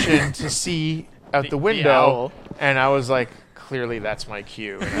the kitchen to see out the window, and I was like, clearly that's my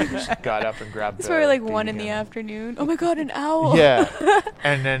cue. And I just got up and grabbed It's the probably like BB 1 in the gun. afternoon. Oh my God, an owl. Yeah.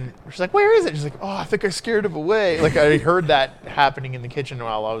 And then she's like, "Where is it?" She's like, "Oh, I think I scared him away." Like, I heard that happening in the kitchen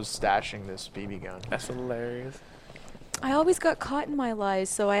while I was stashing this BB gun. That's hilarious. I always got caught in my lies,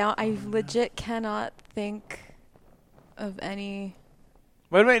 so I legit cannot think of any.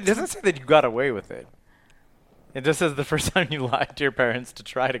 Wait, it doesn't say that you got away with it. It just says the first time you lied to your parents to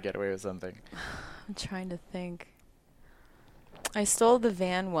try to get away with something. I'm trying to think. I stole the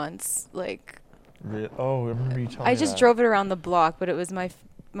van once, like. Oh, I remember you telling me I just drove it around the block, but it was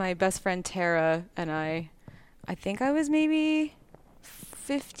my best friend Tara and I think I was maybe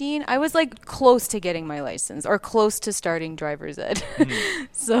 15. I was like close to getting my license or close to starting driver's ed.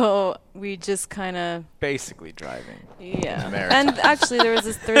 So we just kind of basically driving. Yeah. Maritime. And actually there was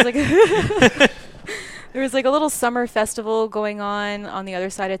like there was like a little summer festival going on the other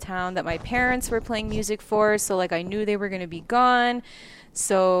side of town that my parents were playing music for, so like I knew they were going to be gone.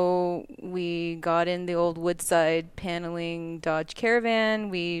 So we got in the old Woodside paneling Dodge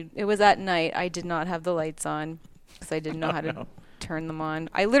Caravan. It was at night. I did not have the lights on because I didn't know how to turn them on.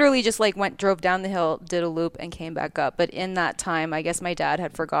 I literally just like drove down the hill, did a loop, and came back up. But in that time, I guess my dad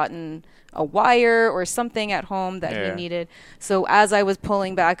had forgotten a wire or something at home that he needed. So as I was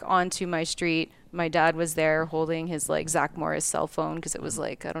pulling back onto my street, my dad was there holding his like Zach Morris cell phone because it was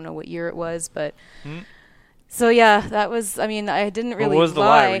like, I don't know what year it was, but... So yeah, that was. I mean, I didn't really. What was the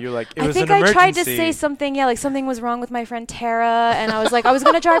lie? Were you like, it was an emergency? I tried to say something. Yeah, like something was wrong with my friend Tara, and I was like, I was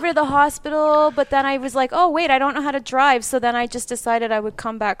gonna drive her to the hospital, but then I was like, oh wait, I don't know how to drive. So then I just decided I would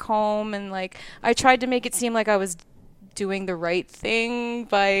come back home, and like I tried to make it seem like I was doing the right thing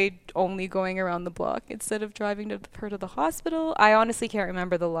by only going around the block instead of driving her to the hospital. I honestly can't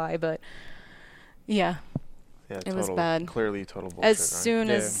remember the lie, but yeah. Yeah, it was bad. Clearly total bullshit. As soon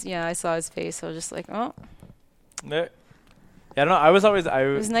as I saw his face, I was just like, oh. Yeah, I don't know. I was It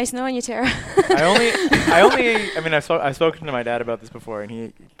was nice knowing you, Tara. I mean, I've spoken to my dad about this before, and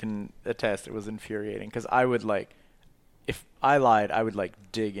he can attest it was infuriating because I would like, if I lied, I would like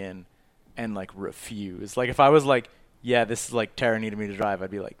dig in and like refuse. Like if I was like, yeah, this is like Tara needed me to drive,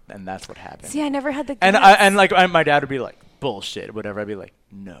 I'd be like, and that's what happened. See, I never had the and my dad would be like, bullshit, whatever. I'd be like,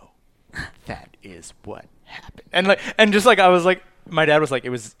 no, that is what happened. And just like I was like. My dad was like,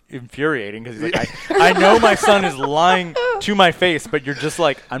 it was infuriating because he's like, I know my son is lying to my face, but you're just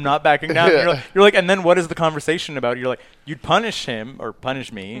like, I'm not backing down. You're like, and then what is the conversation about? You're like, you'd punish him or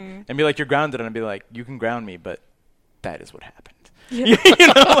punish me and be like, you're grounded. And I'd be like, you can ground me, but that is what happened. You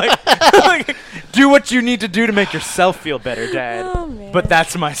know, like, do what you need to do to make yourself feel better, Dad. Oh, man. But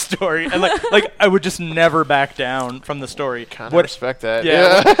that's my story. And like I would just never back down from the story. Kind of respect that.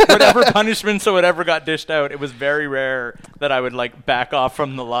 Yeah. Whatever punishments or whatever got dished out, it was very rare that I would like back off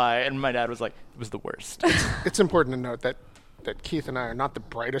from the lie. And my dad was like, it was the worst. It's important to note that Keith and I are not the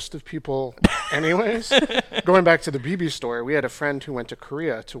brightest of people anyways. Going back to the BB story, we had a friend who went to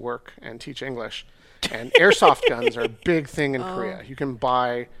Korea to work and teach English. And airsoft guns are a big thing in Korea. You can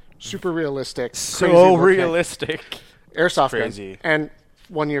buy super realistic, so realistic airsoft guns. And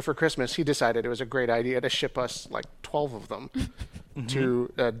one year for Christmas, he decided it was a great idea to ship us like 12 of them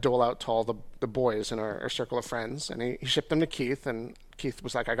to dole out to all the boys in our circle of friends. And he shipped them to Keith, and Keith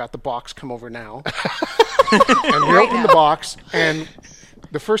was like, I got the box, come over now. And we opened the box, and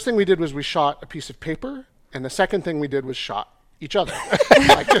the first thing we did was we shot a piece of paper, and the second thing we did was shot each other.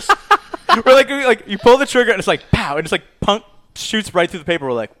 Like just... We're like you pull the trigger and it's like pow, and it's like punk shoots right through the paper.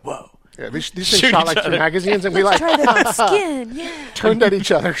 We're like, whoa. Yeah, these things shot like through magazines, and we like try that on skin. Yeah. Turned at each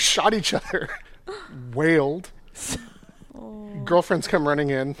other, shot each other, wailed. Girlfriends come running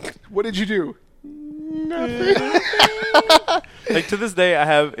in. What did you do? Nothing. Like to this day,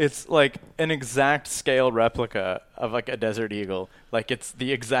 it's like an exact scale replica of like a Desert Eagle. Like it's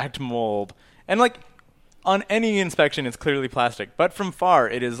the exact mold, and like. On any inspection, it's clearly plastic. But from far,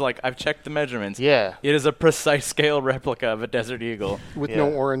 it is like, I've checked the measurements. Yeah. It is a precise scale replica of a Desert Eagle. With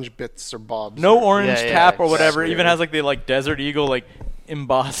no orange bits or bobs. No orange cap or whatever. Even has like the like Desert Eagle like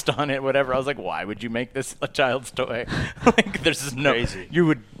embossed on it, whatever. I was like, why would you make this a child's toy? Like, there's no... Crazy. You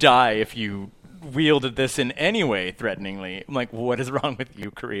would die if you wielded this in any way threateningly. I'm like, what is wrong with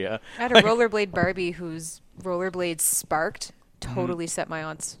you, Korea? I had a rollerblade Barbie whose rollerblades sparked. Totally set my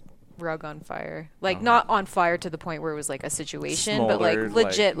aunt's rug on fire. Like not on fire to the point where it was like a situation, but like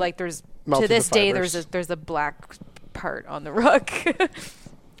legit, like there's Melted to this the day fibers. there's a black part on the rug. I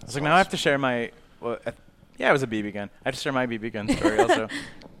was like, now I have to share my. Well, yeah, it was a BB gun. I have to share my BB gun story also.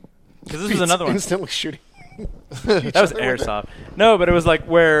 Because this was another one. Instantly shooting. That was airsoft. No, but it was like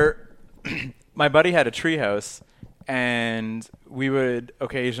where my buddy had a treehouse, and we would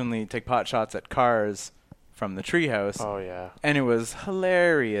occasionally take pot shots at cars from the treehouse. Oh yeah. And it was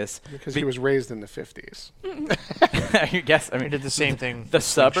hilarious Because he was raised in the 50s. I guess. I mean, We did the same thing. The with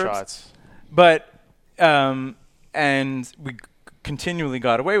swing suburbs? shots. But and we continually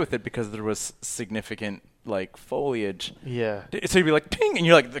got away with it because there was significant like foliage. Yeah. So you'd be like ting, and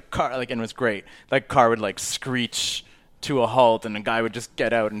you're like the car like, and it was great. Like car would like screech to a halt, and a guy would just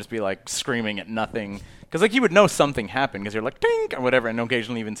get out and just be like screaming at nothing because like you would know something happened because you're like ting or whatever, and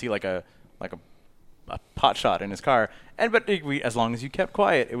occasionally even see like a pot shot in his car. And but as long as you kept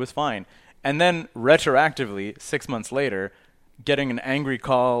quiet, it was fine. And then retroactively, 6 months later, getting an angry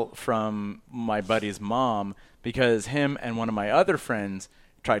call from my buddy's mom because him and one of my other friends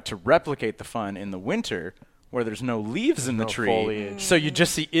tried to replicate the fun in the winter where there's no leaves in the No tree. foliage. So you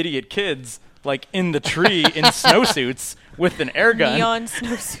just see idiot kids like in the tree in snowsuits with an air gun. Neon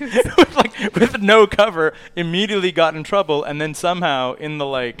snowsuits. with no cover, immediately got in trouble, and then somehow in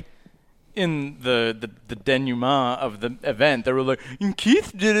the denouement of the event, they were like, and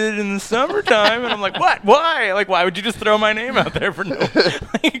Keith did it in the summertime. And I'm like, what? Why? Like, why would you just throw my name out there for no?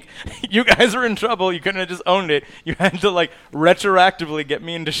 Like, you guys were in trouble. You couldn't have just owned it. You had to, like, retroactively get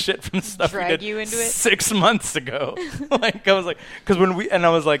me into shit from stuff Drag we did you into it? 6 months ago. Like, I was like, because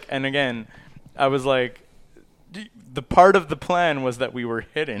and again, I was like, the part of the plan was that we were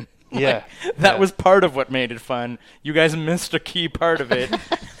hidden. Yeah. That was part of what made it fun. You guys missed a key part of it.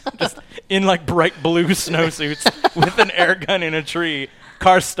 Just in like bright blue snowsuits with an air gun in a tree.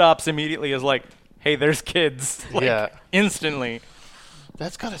 Car stops immediately is like, hey, there's kids. Like, Yeah. instantly.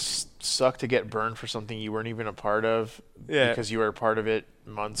 That's gotta suck to get burned for something you weren't even a part of. Yeah. Because you were a part of it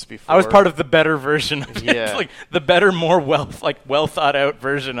months before. I was part of the better version of it. Yeah. Like the better, more well thought out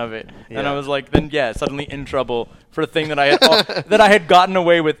version of it. And I Yeah. was like, then suddenly in trouble for a thing that I had that I had gotten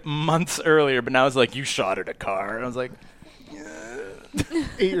away with months earlier. But now it's like, you shot at a car. And I was like,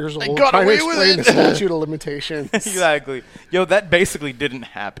 8 years old, got trying to away with explain it. the statute of limitations. exactly. Yo, that basically didn't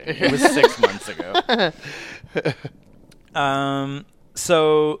happen. It was 6 months ago.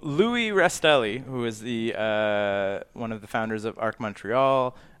 So Louis Rastelli, who is the one of the founders of Arc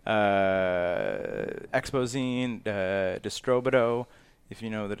Montreal, Exposine, Distrobodo, if you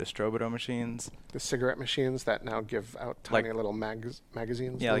know the Distrobodo machines. The cigarette machines that now give out tiny Like- little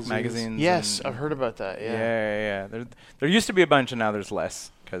magazines. Yeah, like fanzines. magazines. Yes, and- I've heard about that. Yeah. Yeah. There used to be a bunch, and now there's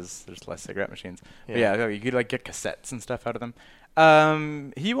less because there's less cigarette machines. But Yeah. you could like get cassettes and stuff out of them.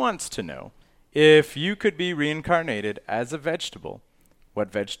 He wants to know if you could be reincarnated as a vegetable, what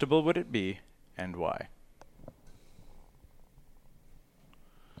vegetable would it be and why?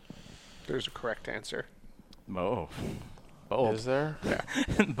 There's a correct answer. Oh, bold. Is there? Yeah.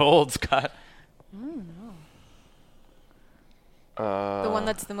 Bold, Scott. The one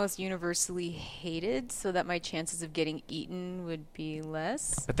that's the most universally hated, so that my chances of getting eaten would be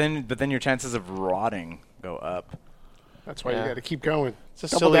less. But then your chances of rotting go up. That's why Yeah. you got to keep going. It's a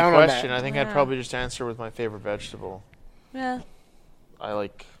Double silly down on question. that. I think I'd probably just answer with my favorite vegetable. Yeah. I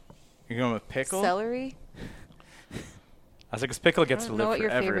like. You're going with pickle? Celery? I was like, 'cause pickle I gets to don't know live what your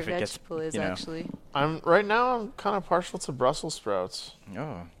forever favorite if it gets, vegetable is, you know. actually. Right now. I'm kind of partial to Brussels sprouts.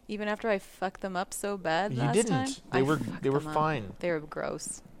 Oh. Even after I fucked them up so bad You last didn't. time. They I were- fucked they were them up. fine. They were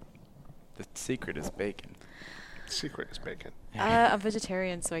gross. The secret is bacon. Secret is bacon. I'm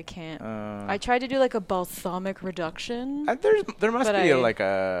vegetarian, so I can't. I tried to do like a balsamic reduction. There must But be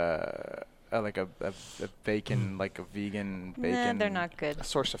I- a bacon, like a vegan bacon. Nah, they're not good. A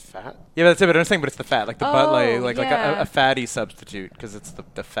source of fat. Yeah, that's it. But I'm saying, but it's the fat, like the Oh, like yeah. a fatty substitute, because it's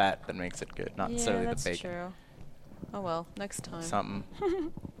the fat that makes it good, not Yeah, necessarily that's the bacon. true. Oh well, next time. Something.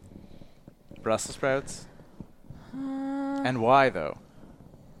 Brussels sprouts. Uh, And why though?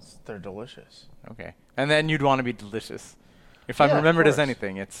 They're delicious. Okay. And then you'd want to be delicious. If I'm Yeah, of remembered as course.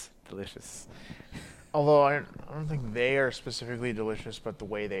 anything, it's delicious. Although I don't think they are specifically delicious, but the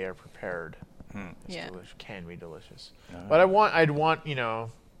way they are prepared is Yeah. can be delicious. Uh, But I'd want, I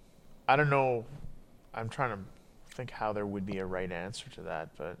don't know. I'm trying to think how there would be a right answer to that,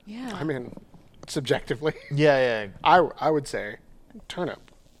 but yeah. I mean, subjectively, yeah. I would say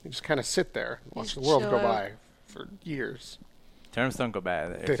turnip. You just kind of sit there and watch Just the world chill go out. by for years. Turnips don't go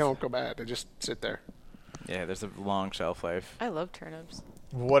bad. They It's- don't go bad. They just sit there. Yeah, there's a long shelf life. I love turnips.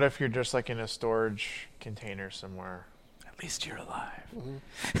 What if you're just like in a storage container somewhere? At least you're alive.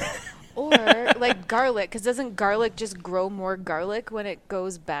 Or like garlic, because doesn't garlic just grow more garlic when it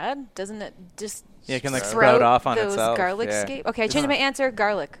goes bad? Doesn't it just Yeah, it can like sprout off on those itself. garlic Yeah. scape. Okay, I changed my answer.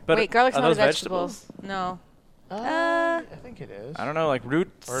 Garlic. But Wait, garlic's are not a those vegetable. vegetables? No. I think it is. I don't know, like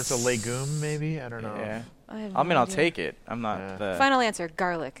roots. Or it's a legume, maybe. I don't know. Yeah. I I'll no take it. I'm not Yeah. the Final answer.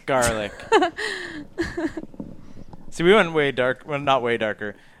 Garlic. garlic. See, we went way dark. Well, not way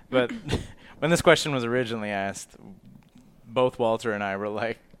darker, but when this question was originally asked, both Walter and I were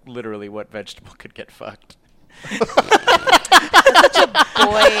like, literally, what vegetable could get fucked? Such a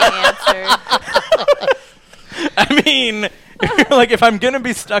boy answer. I mean, like if I'm gonna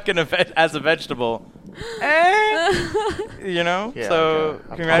be stuck in as a vegetable, you know. Yeah, so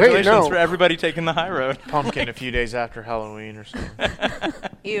like congratulations Wait, no. for everybody taking the high road. Pumpkin a few days after Halloween or something.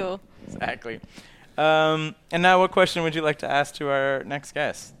 Ew. Exactly. And now, what question would you like to ask to our next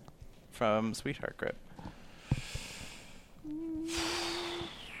guest from Sweetheart Grip?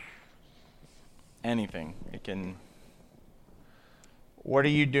 Anything. It can. What are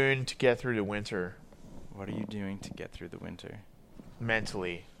you doing to get through the winter? What are you doing to get through the winter?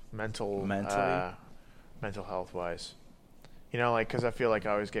 Mentally, mental health wise. You know, like, because I feel like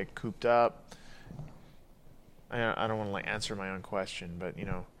I always get cooped up. I don't want to like answer my own question, but you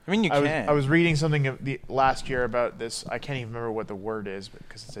know, I mean, I was reading something last year about this. I can't even remember what the word is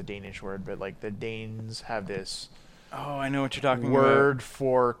because it's a Danish word, but like the Danes have this Oh, I know what you're talking word about.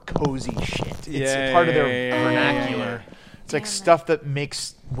 for cozy shit. Yeah, It's a part of their yeah, vernacular. yeah. It's like Damn it. stuff that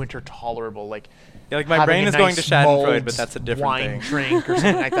makes winter tolerable, like Yeah, like my having brain a is going to nice Schadenfreude, mulled but that's a different wine thing. drink or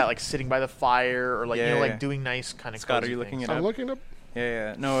something like that, like sitting by the fire or like Yeah, you know, yeah. like doing nice kind of. Scott, are cozy you looking things. it I'm up? looking up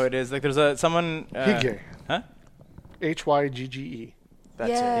Yeah. No, it is like there's someone. hygge. Huh? Hyggge. That's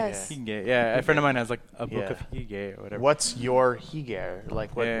Yes. it. Hygge. Yeah, a friend of mine has like a book Yeah. of Hygge or whatever. What's your hygge?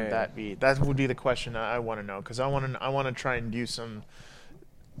 Like, what Yeah. would that be? That would be the question I want to know because I want to try and do some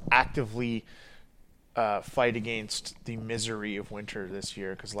actively fight against the misery of winter this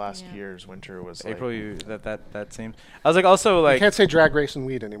year because last Yeah. year's winter was like, April, you that seems. I was like also You like. can't say drag race and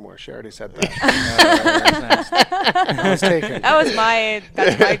weed anymore. She already said that. I was taken.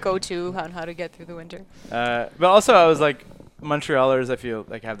 That's my go-to on how to get through the winter. But also I was like, Montrealers, I feel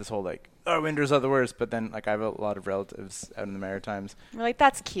like have this whole like, oh, winters are the worst. But then like I have a lot of relatives out in the Maritimes. We're like,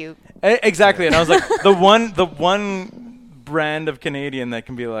 that's cute. Exactly, and I was like, the one brand of Canadian that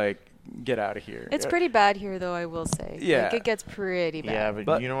can be like, get out of here. It's pretty bad here, though, I will say. Yeah. Like, it gets pretty bad. yeah,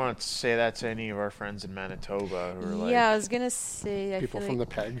 But- you don't want to say that to any of our friends in Manitoba who are like, Yeah, I was going to say, I People feel from like,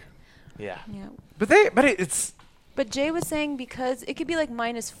 the peg. yeah. yeah. But it's But Jay was saying because it could be like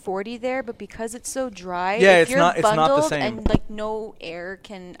 -40 there, but because it's so dry, Yeah, if it's you're not the bundled same. and like no air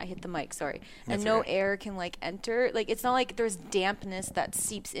can, I hit the mic, sorry, and That's no okay. air can like enter. Like it's not like there's dampness that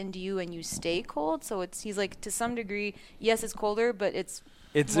seeps into you and you stay cold. So he's like to some degree, yes, it's colder, but it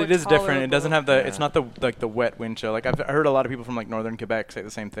is different. It tolerable. doesn't have it's not the wet wind chill. Like I've heard a lot of people from like northern Quebec say the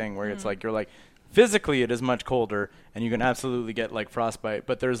same thing, where it's like you're like physically it is much colder and you can absolutely get like frostbite,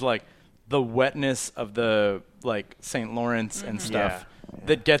 but there's like the wetness of the like St. Lawrence and stuff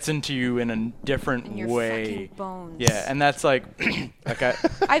that gets into you in a different in your way. fucking bones. Yeah, and that's like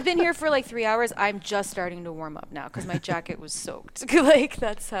I've been here for like 3 hours. I'm just starting to warm up now because my jacket was soaked. Like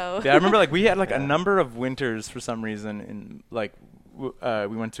that's how. Yeah, I remember like we had like a number of winters for some reason in like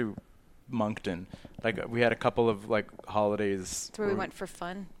we went to Moncton. Like we had a couple of like holidays. That's where we went for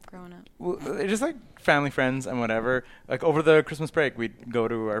fun growing up. Well, just like family friends and whatever. Like over the Christmas break, we'd go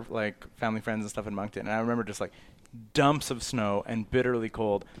to our like family friends and stuff in Moncton, and I remember just like dumps of snow and bitterly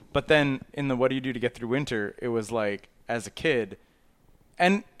cold. But then in the what do you do to get through winter, it was like as a kid,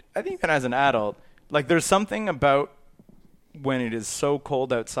 and I think even as an adult, like there's something about when it is so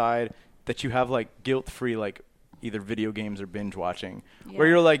cold outside that you have like guilt-free like either video games or binge watching, where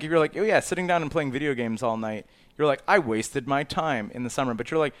you're like oh yeah, sitting down and playing video games all night. You're like, I wasted my time in the summer. But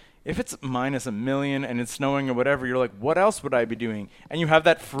you're like, if it's -1,000,000 and it's snowing or whatever, you're like, what else would I be doing? And you have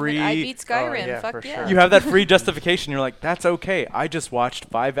that free. Like, I beat Skyrim. yeah, Fuck for yeah. sure. You have that free justification. You're like, that's okay. I just watched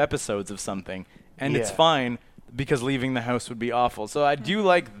 5 episodes of something, and it's Yeah. fine because leaving the house would be awful. So I do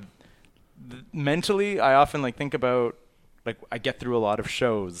like mentally. I often like think about like I get through a lot of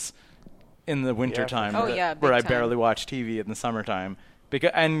shows in the wintertime sure. Oh, yeah, where big I time. barely watch TV in the summertime.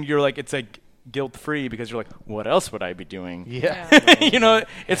 And you're like, it's like guilt-free because you're like, what else would I be doing? Yeah. You know,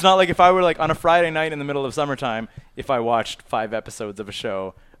 it's not like if I were like on a Friday night in the middle of summertime, if I watched 5 episodes of a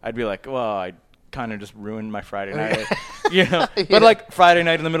show, I'd be like, well, I kind of just ruined my Friday night. You know, but like Friday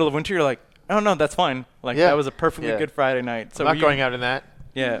night in the middle of winter, you're like, oh no, that's fine. Like Yeah. that was a perfectly Yeah. good Friday night. So I'm not going out in that.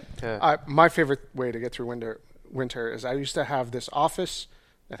 Yeah. My favorite way to get through winter is I used to have this office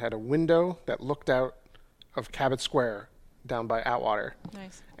that had a window that looked out of Cabot Square down by Atwater.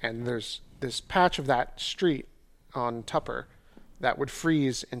 Nice. And there's this patch of that street on Tupper that would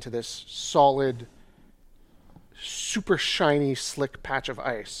freeze into this solid, super shiny, slick patch of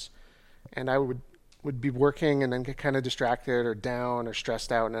ice. And I would be working and then get kind of distracted or down or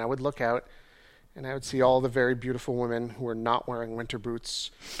stressed out. And I would look out and I would see all the very beautiful women who were not wearing winter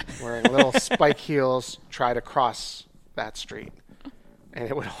boots, wearing little spike heels, try to cross that street. And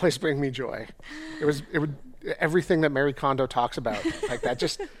it would always bring me joy. It would everything that Mary Kondo talks about, like that.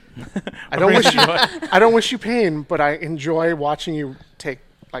 Just I don't wish you pain, but I enjoy watching you take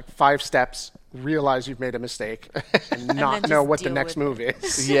like 5 steps, realize you've made a mistake, and not know what the next move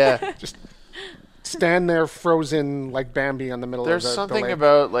is. Yeah, just stand there frozen like Bambi on the middle There's of the something lake.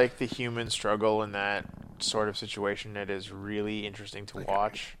 about like the human struggle in that sort of situation that is really interesting to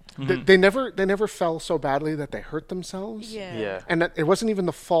watch. They never fell so badly that they hurt themselves. Yeah. And it wasn't even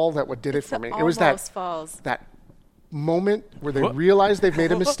the fall that what did it for me. It was that moment where they realize they've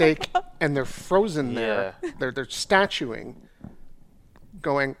made a mistake and they're frozen there. They're statuing,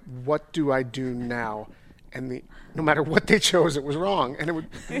 going, "What do I do now?" And no matter what they chose, it was wrong, and it would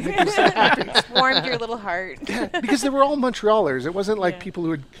make you so happy. It's warmed your little heart. Yeah, because they were all Montrealers. It wasn't like people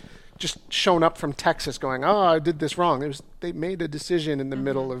who had just shown up from Texas going, "Oh, I did this wrong." They made a decision in the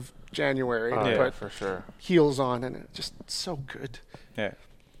middle of January to put for sure heels on, and it's just so good. Yeah,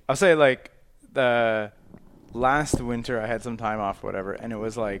 I'll say like the last winter I had some time off, or whatever, and it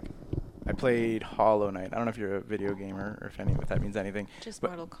was like I played Hollow Knight. I don't know if you're a video gamer or if that means anything. Just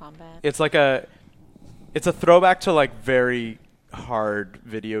Mortal Kombat. It's like it's a throwback to like very hard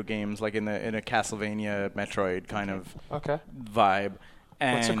video games, like in a Castlevania, Metroid kind of vibe.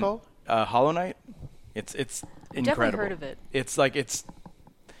 And what's it called? Hollow Knight. It's incredible. Definitely heard of it. It's like it's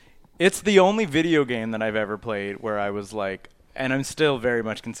the only video game that I've ever played where I was like, and I'm still very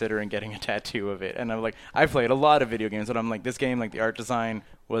much considering getting a tattoo of it. And I'm like, I've played a lot of video games, but I'm like, this game, like the art design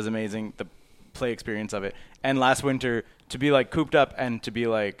was amazing, the play experience of it. And last winter to be like cooped up and to be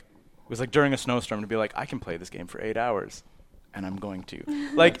like, it was like during a snowstorm to be like, I can play this game for 8 hours. And I'm going to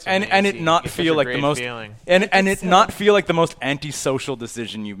like, and it not feel like the most, and it not feel like the most antisocial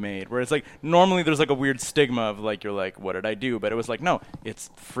decision you've made. Where it's like normally there's like a weird stigma of like you're like, what did I do? But it was like, no, it's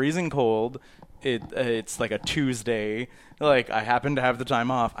freezing cold. It's like a Tuesday. Like I happen to have the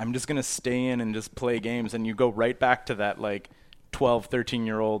time off. I'm just gonna stay in and just play games. And you go right back to that like 12,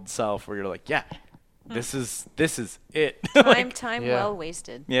 13-year-old self where you're like, yeah. This is it. Time well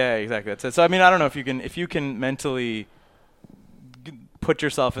wasted. Yeah, exactly. That's it. So I mean, I don't know if you can mentally put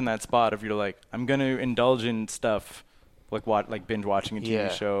yourself in that spot if you're like, I'm going to indulge in stuff like binge watching a TV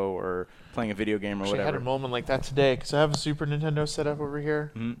show or playing a video game or whatever. I had a moment like that today because I have a Super Nintendo set up over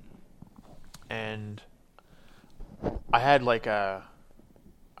here. Mm-hmm. And I had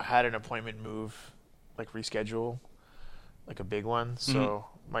an appointment move, like reschedule, like a big one. So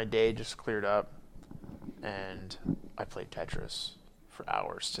my day just cleared up and I played Tetris for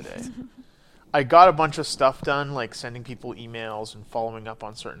hours today. I got a bunch of stuff done, like sending people emails and following up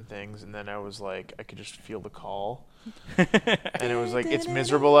on certain things, and then I was like, I could just feel the call. And it was like, it's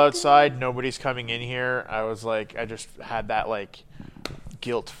miserable outside, nobody's coming in here. I was like, I just had that like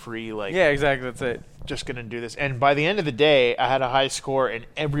guilt-free, like, yeah, exactly, that's it. Just gonna do this. And by the end of the day, I had a high score, and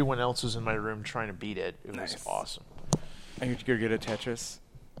everyone else was in my room trying to beat it. It was awesome. Are you good at Tetris?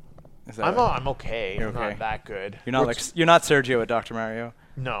 I'm okay. You're I'm okay. not that good. You're not Sergio at Dr. Mario.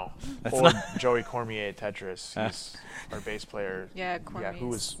 No. That's or not Joey Cormier at Tetris. He's our bass player. Yeah, Cormier. Yeah, who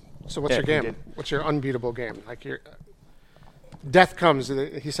was. So what's your game? What's your unbeatable game? Like your death comes.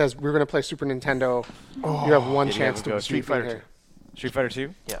 He says we're going to play Super Nintendo. You have one chance to go Street Fighter. Here. Street Fighter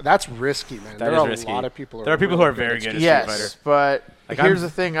 2? Yeah, that's risky, man. There are a lot of people. There are people who are very good at Street Fighter. Yes, but like here's the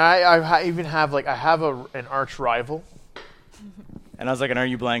thing. I even have an arch rival. And I was like, and are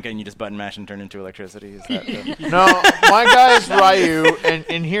you blank and you just button mash and turn into electricity? Is that No, my guy is Ryu,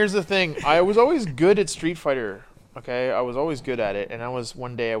 and here's the thing. I was always good at Street Fighter, okay? I was always good at it, and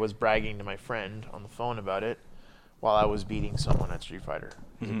one day I was bragging to my friend on the phone about it while I was beating someone at Street Fighter.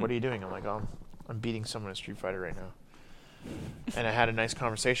 He's like, what are you doing? I'm like, I'm beating someone at Street Fighter right now. And I had a nice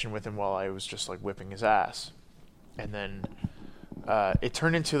conversation with him while I was just like whipping his ass. And then it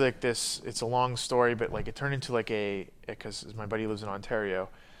turned into like this, it's a long story, but like it turned into like because my buddy lives in Ontario,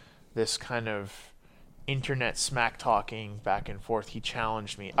 this kind of internet smack talking back and forth. He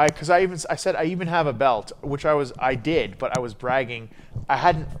challenged me. I said I even have a belt, which I did, but I was bragging. I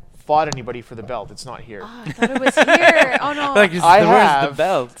hadn't fought anybody for the belt. It's not here. Oh, I thought it was here. Oh no. Like, where's the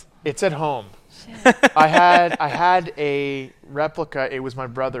belt? It's at home. I had a replica. It was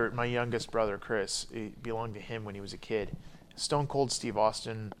my youngest brother, Chris. It belonged to him when he was a kid. Stone Cold Steve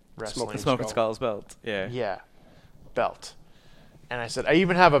Austin wrestling. Smoking Skull's belt. Yeah. Yeah. Belt. I said, I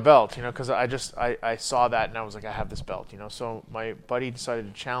even have a belt, because I saw that and I was like, I have this belt, So my buddy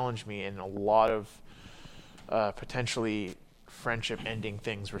decided to challenge me, and a lot of potentially friendship-ending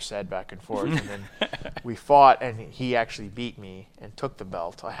things were said back and forth. And then we fought, and he actually beat me and took the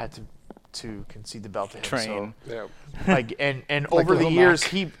belt. I had to concede the belt to him. Train. So, and over the years,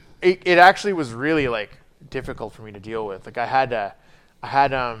 it actually was really like difficult for me to deal with. Like I had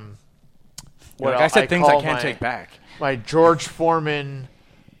Like I said, things I can't take back. My George Foreman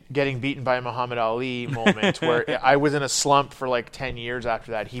getting beaten by Muhammad Ali moment, where I was in a slump for like 10 years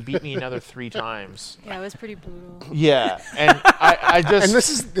after that. He beat me another 3 times. Yeah, it was pretty brutal. Yeah, and I just And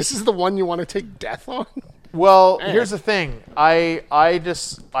this is the one you want to take death on? Well, here's the thing. I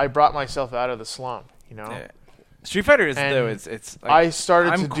brought myself out of the slump. Yeah. Street Fighter is And though it's like, I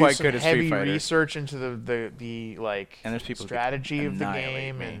started I'm to do quite some good at Street heavy Fighter. research into the like And there's people who strategy of the annihilate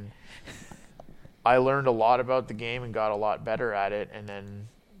game, me. and I learned a lot about the game and got a lot better at it. And then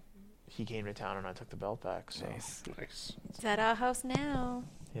he came to town and I took the belt back. So Nice. It's at our house now.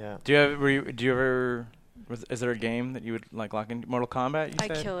 yeah. Do you ever is there a game that you would like lock in? Mortal Kombat, you I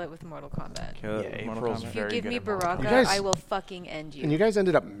said? kill it with Mortal Kombat. Kill it Yeah, with Mortal April's Kombat. If you very give good me at Mortal Baraka, You guys- I will fucking end you. And you guys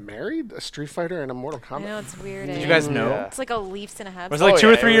ended up married? A Street Fighter and a Mortal I Kombat? know, it's weird. Did eh? you guys know? Yeah. It's like a Leafs and a half. Was it like 2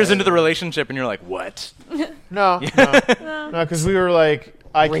 or 3 it years was. into the relationship and you're like, what? No, because we were like,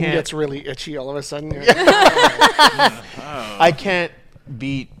 I Ring can't. gets really itchy all of a sudden. I can't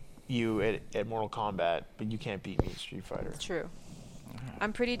beat you at Mortal Kombat, but you can't beat me at Street Fighter. True.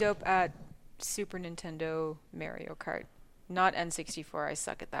 I'm pretty dope at Super Nintendo Mario Kart. Not N64, I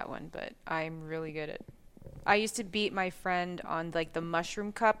suck at that one, but I'm really good at. I used to beat my friend on like the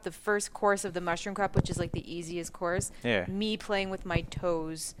Mushroom Cup, the first course of the Mushroom Cup, which is like the easiest course. Yeah. Me playing with my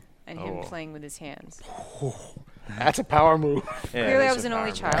toes and him Oh. playing with his hands. That's a power move. Yeah, Clearly, I that's was a an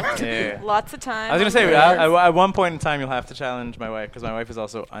only power child. move. Yeah. Lots of time. I was gonna on say boards. at one point in time you'll have to challenge my wife because my wife is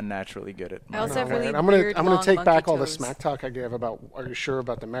also unnaturally good at. I also Mario have really Kart. I'm weird, gonna long take back monkey all the toes. smack talk I gave about. Are you sure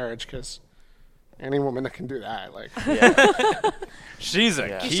about the marriage? Because any woman that can do that, like, She's a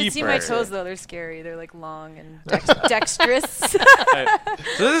Yeah. You keeper. should see my toes though; they're scary. They're like long and dexterous. Right.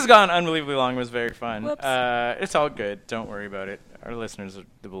 So this has gone unbelievably long. It was very fun. Whoops. It's all good. Don't worry about it. Our listeners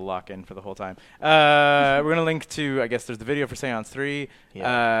will lock in for the whole time. We're going to link to, I guess there's the video for Seance 3.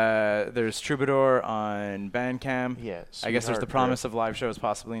 Yeah. There's Troubadour on Bandcamp. Yeah, I guess there's the Sweetheart promise of live shows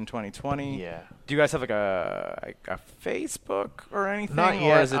possibly in 2020. Yeah. Do you guys have like a Facebook or anything? Not Or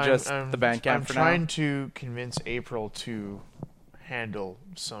yet. is it just the Bandcamp I'm for trying now? to convince April to handle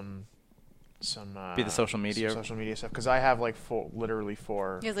some Be the social media? some social media stuff, because I have like literally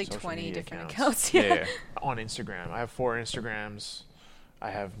 4 He has like social 20 media different accounts. Yeah. Yeah. on Instagram. I have 4 Instagrams.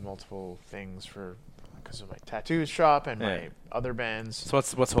 I have multiple things because of my tattoo shop and my Yeah. other bands. So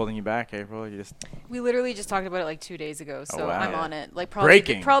what's holding you back, April? You just We literally just talked about it like 2 days ago, so wow. I'm Yeah. on it. Like probably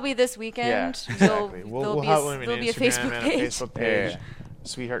Breaking. probably this weekend. Yeah, exactly. There'll We'll be have a, them in there'll be a Instagram Facebook and page. a Facebook page. Yeah.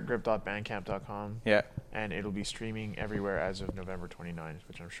 sweetheartgrip.bandcamp.com. yeah. And it'll be streaming everywhere as of November 29th,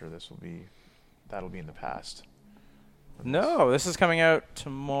 which I'm sure that'll be in the past. No, this is coming out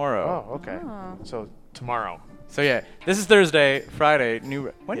tomorrow. Oh, okay. Oh. So tomorrow. So yeah, this is Thursday, Friday.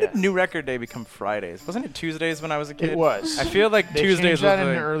 When did Yeah. New Record Day become Fridays? Wasn't it Tuesdays when I was a kid? It was. I feel like They Tuesdays changed that was in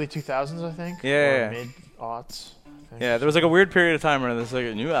like, the early 2000s, I think. Yeah. Or mid-aughts. I think. yeah. There was like a weird period of time where there's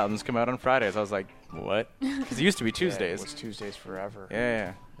like new albums come out on Fridays. I was like, what? Because it used to be Yeah, Tuesdays. it was Tuesdays forever.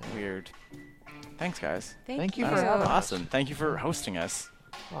 Yeah, weird. Thanks, guys. Thank you That for was having us. awesome. Thank you for hosting us.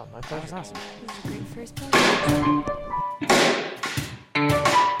 Oh, my That was pleasure. awesome. This is a great first podcast.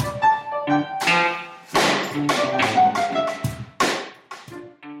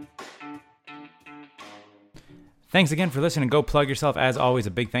 Thanks again for listening. Go plug yourself. As always,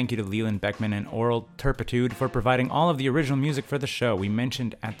 a big thank you to Leland Beckman and Oral Turpitude for providing all of the original music for the show. We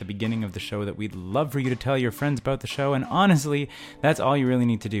mentioned at the beginning of the show that we'd love for you to tell your friends about the show, and honestly, that's all you really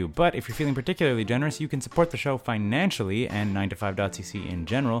need to do. But if you're feeling particularly generous, you can support the show financially and 9to5.cc in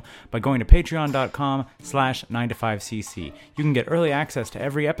general by going to patreon.com/9to5cc. You can get early access to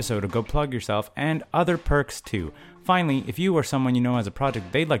every episode of Go Plug Yourself and other perks too. Finally, if you or someone you know has a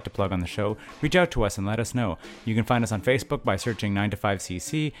project they'd like to plug on the show, reach out to us and let us know. You can find us on Facebook by searching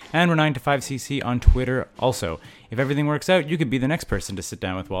 9to5cc, and we're 9to5cc on Twitter also. If everything works out, you could be the next person to sit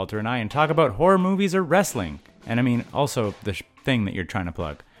down with Walter and I and talk about horror movies or wrestling. And I mean, also the thing that you're trying to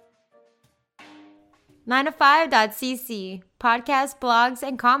plug. 9to5.cc, podcasts, blogs,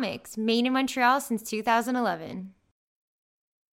 and comics, made in Montreal since 2011.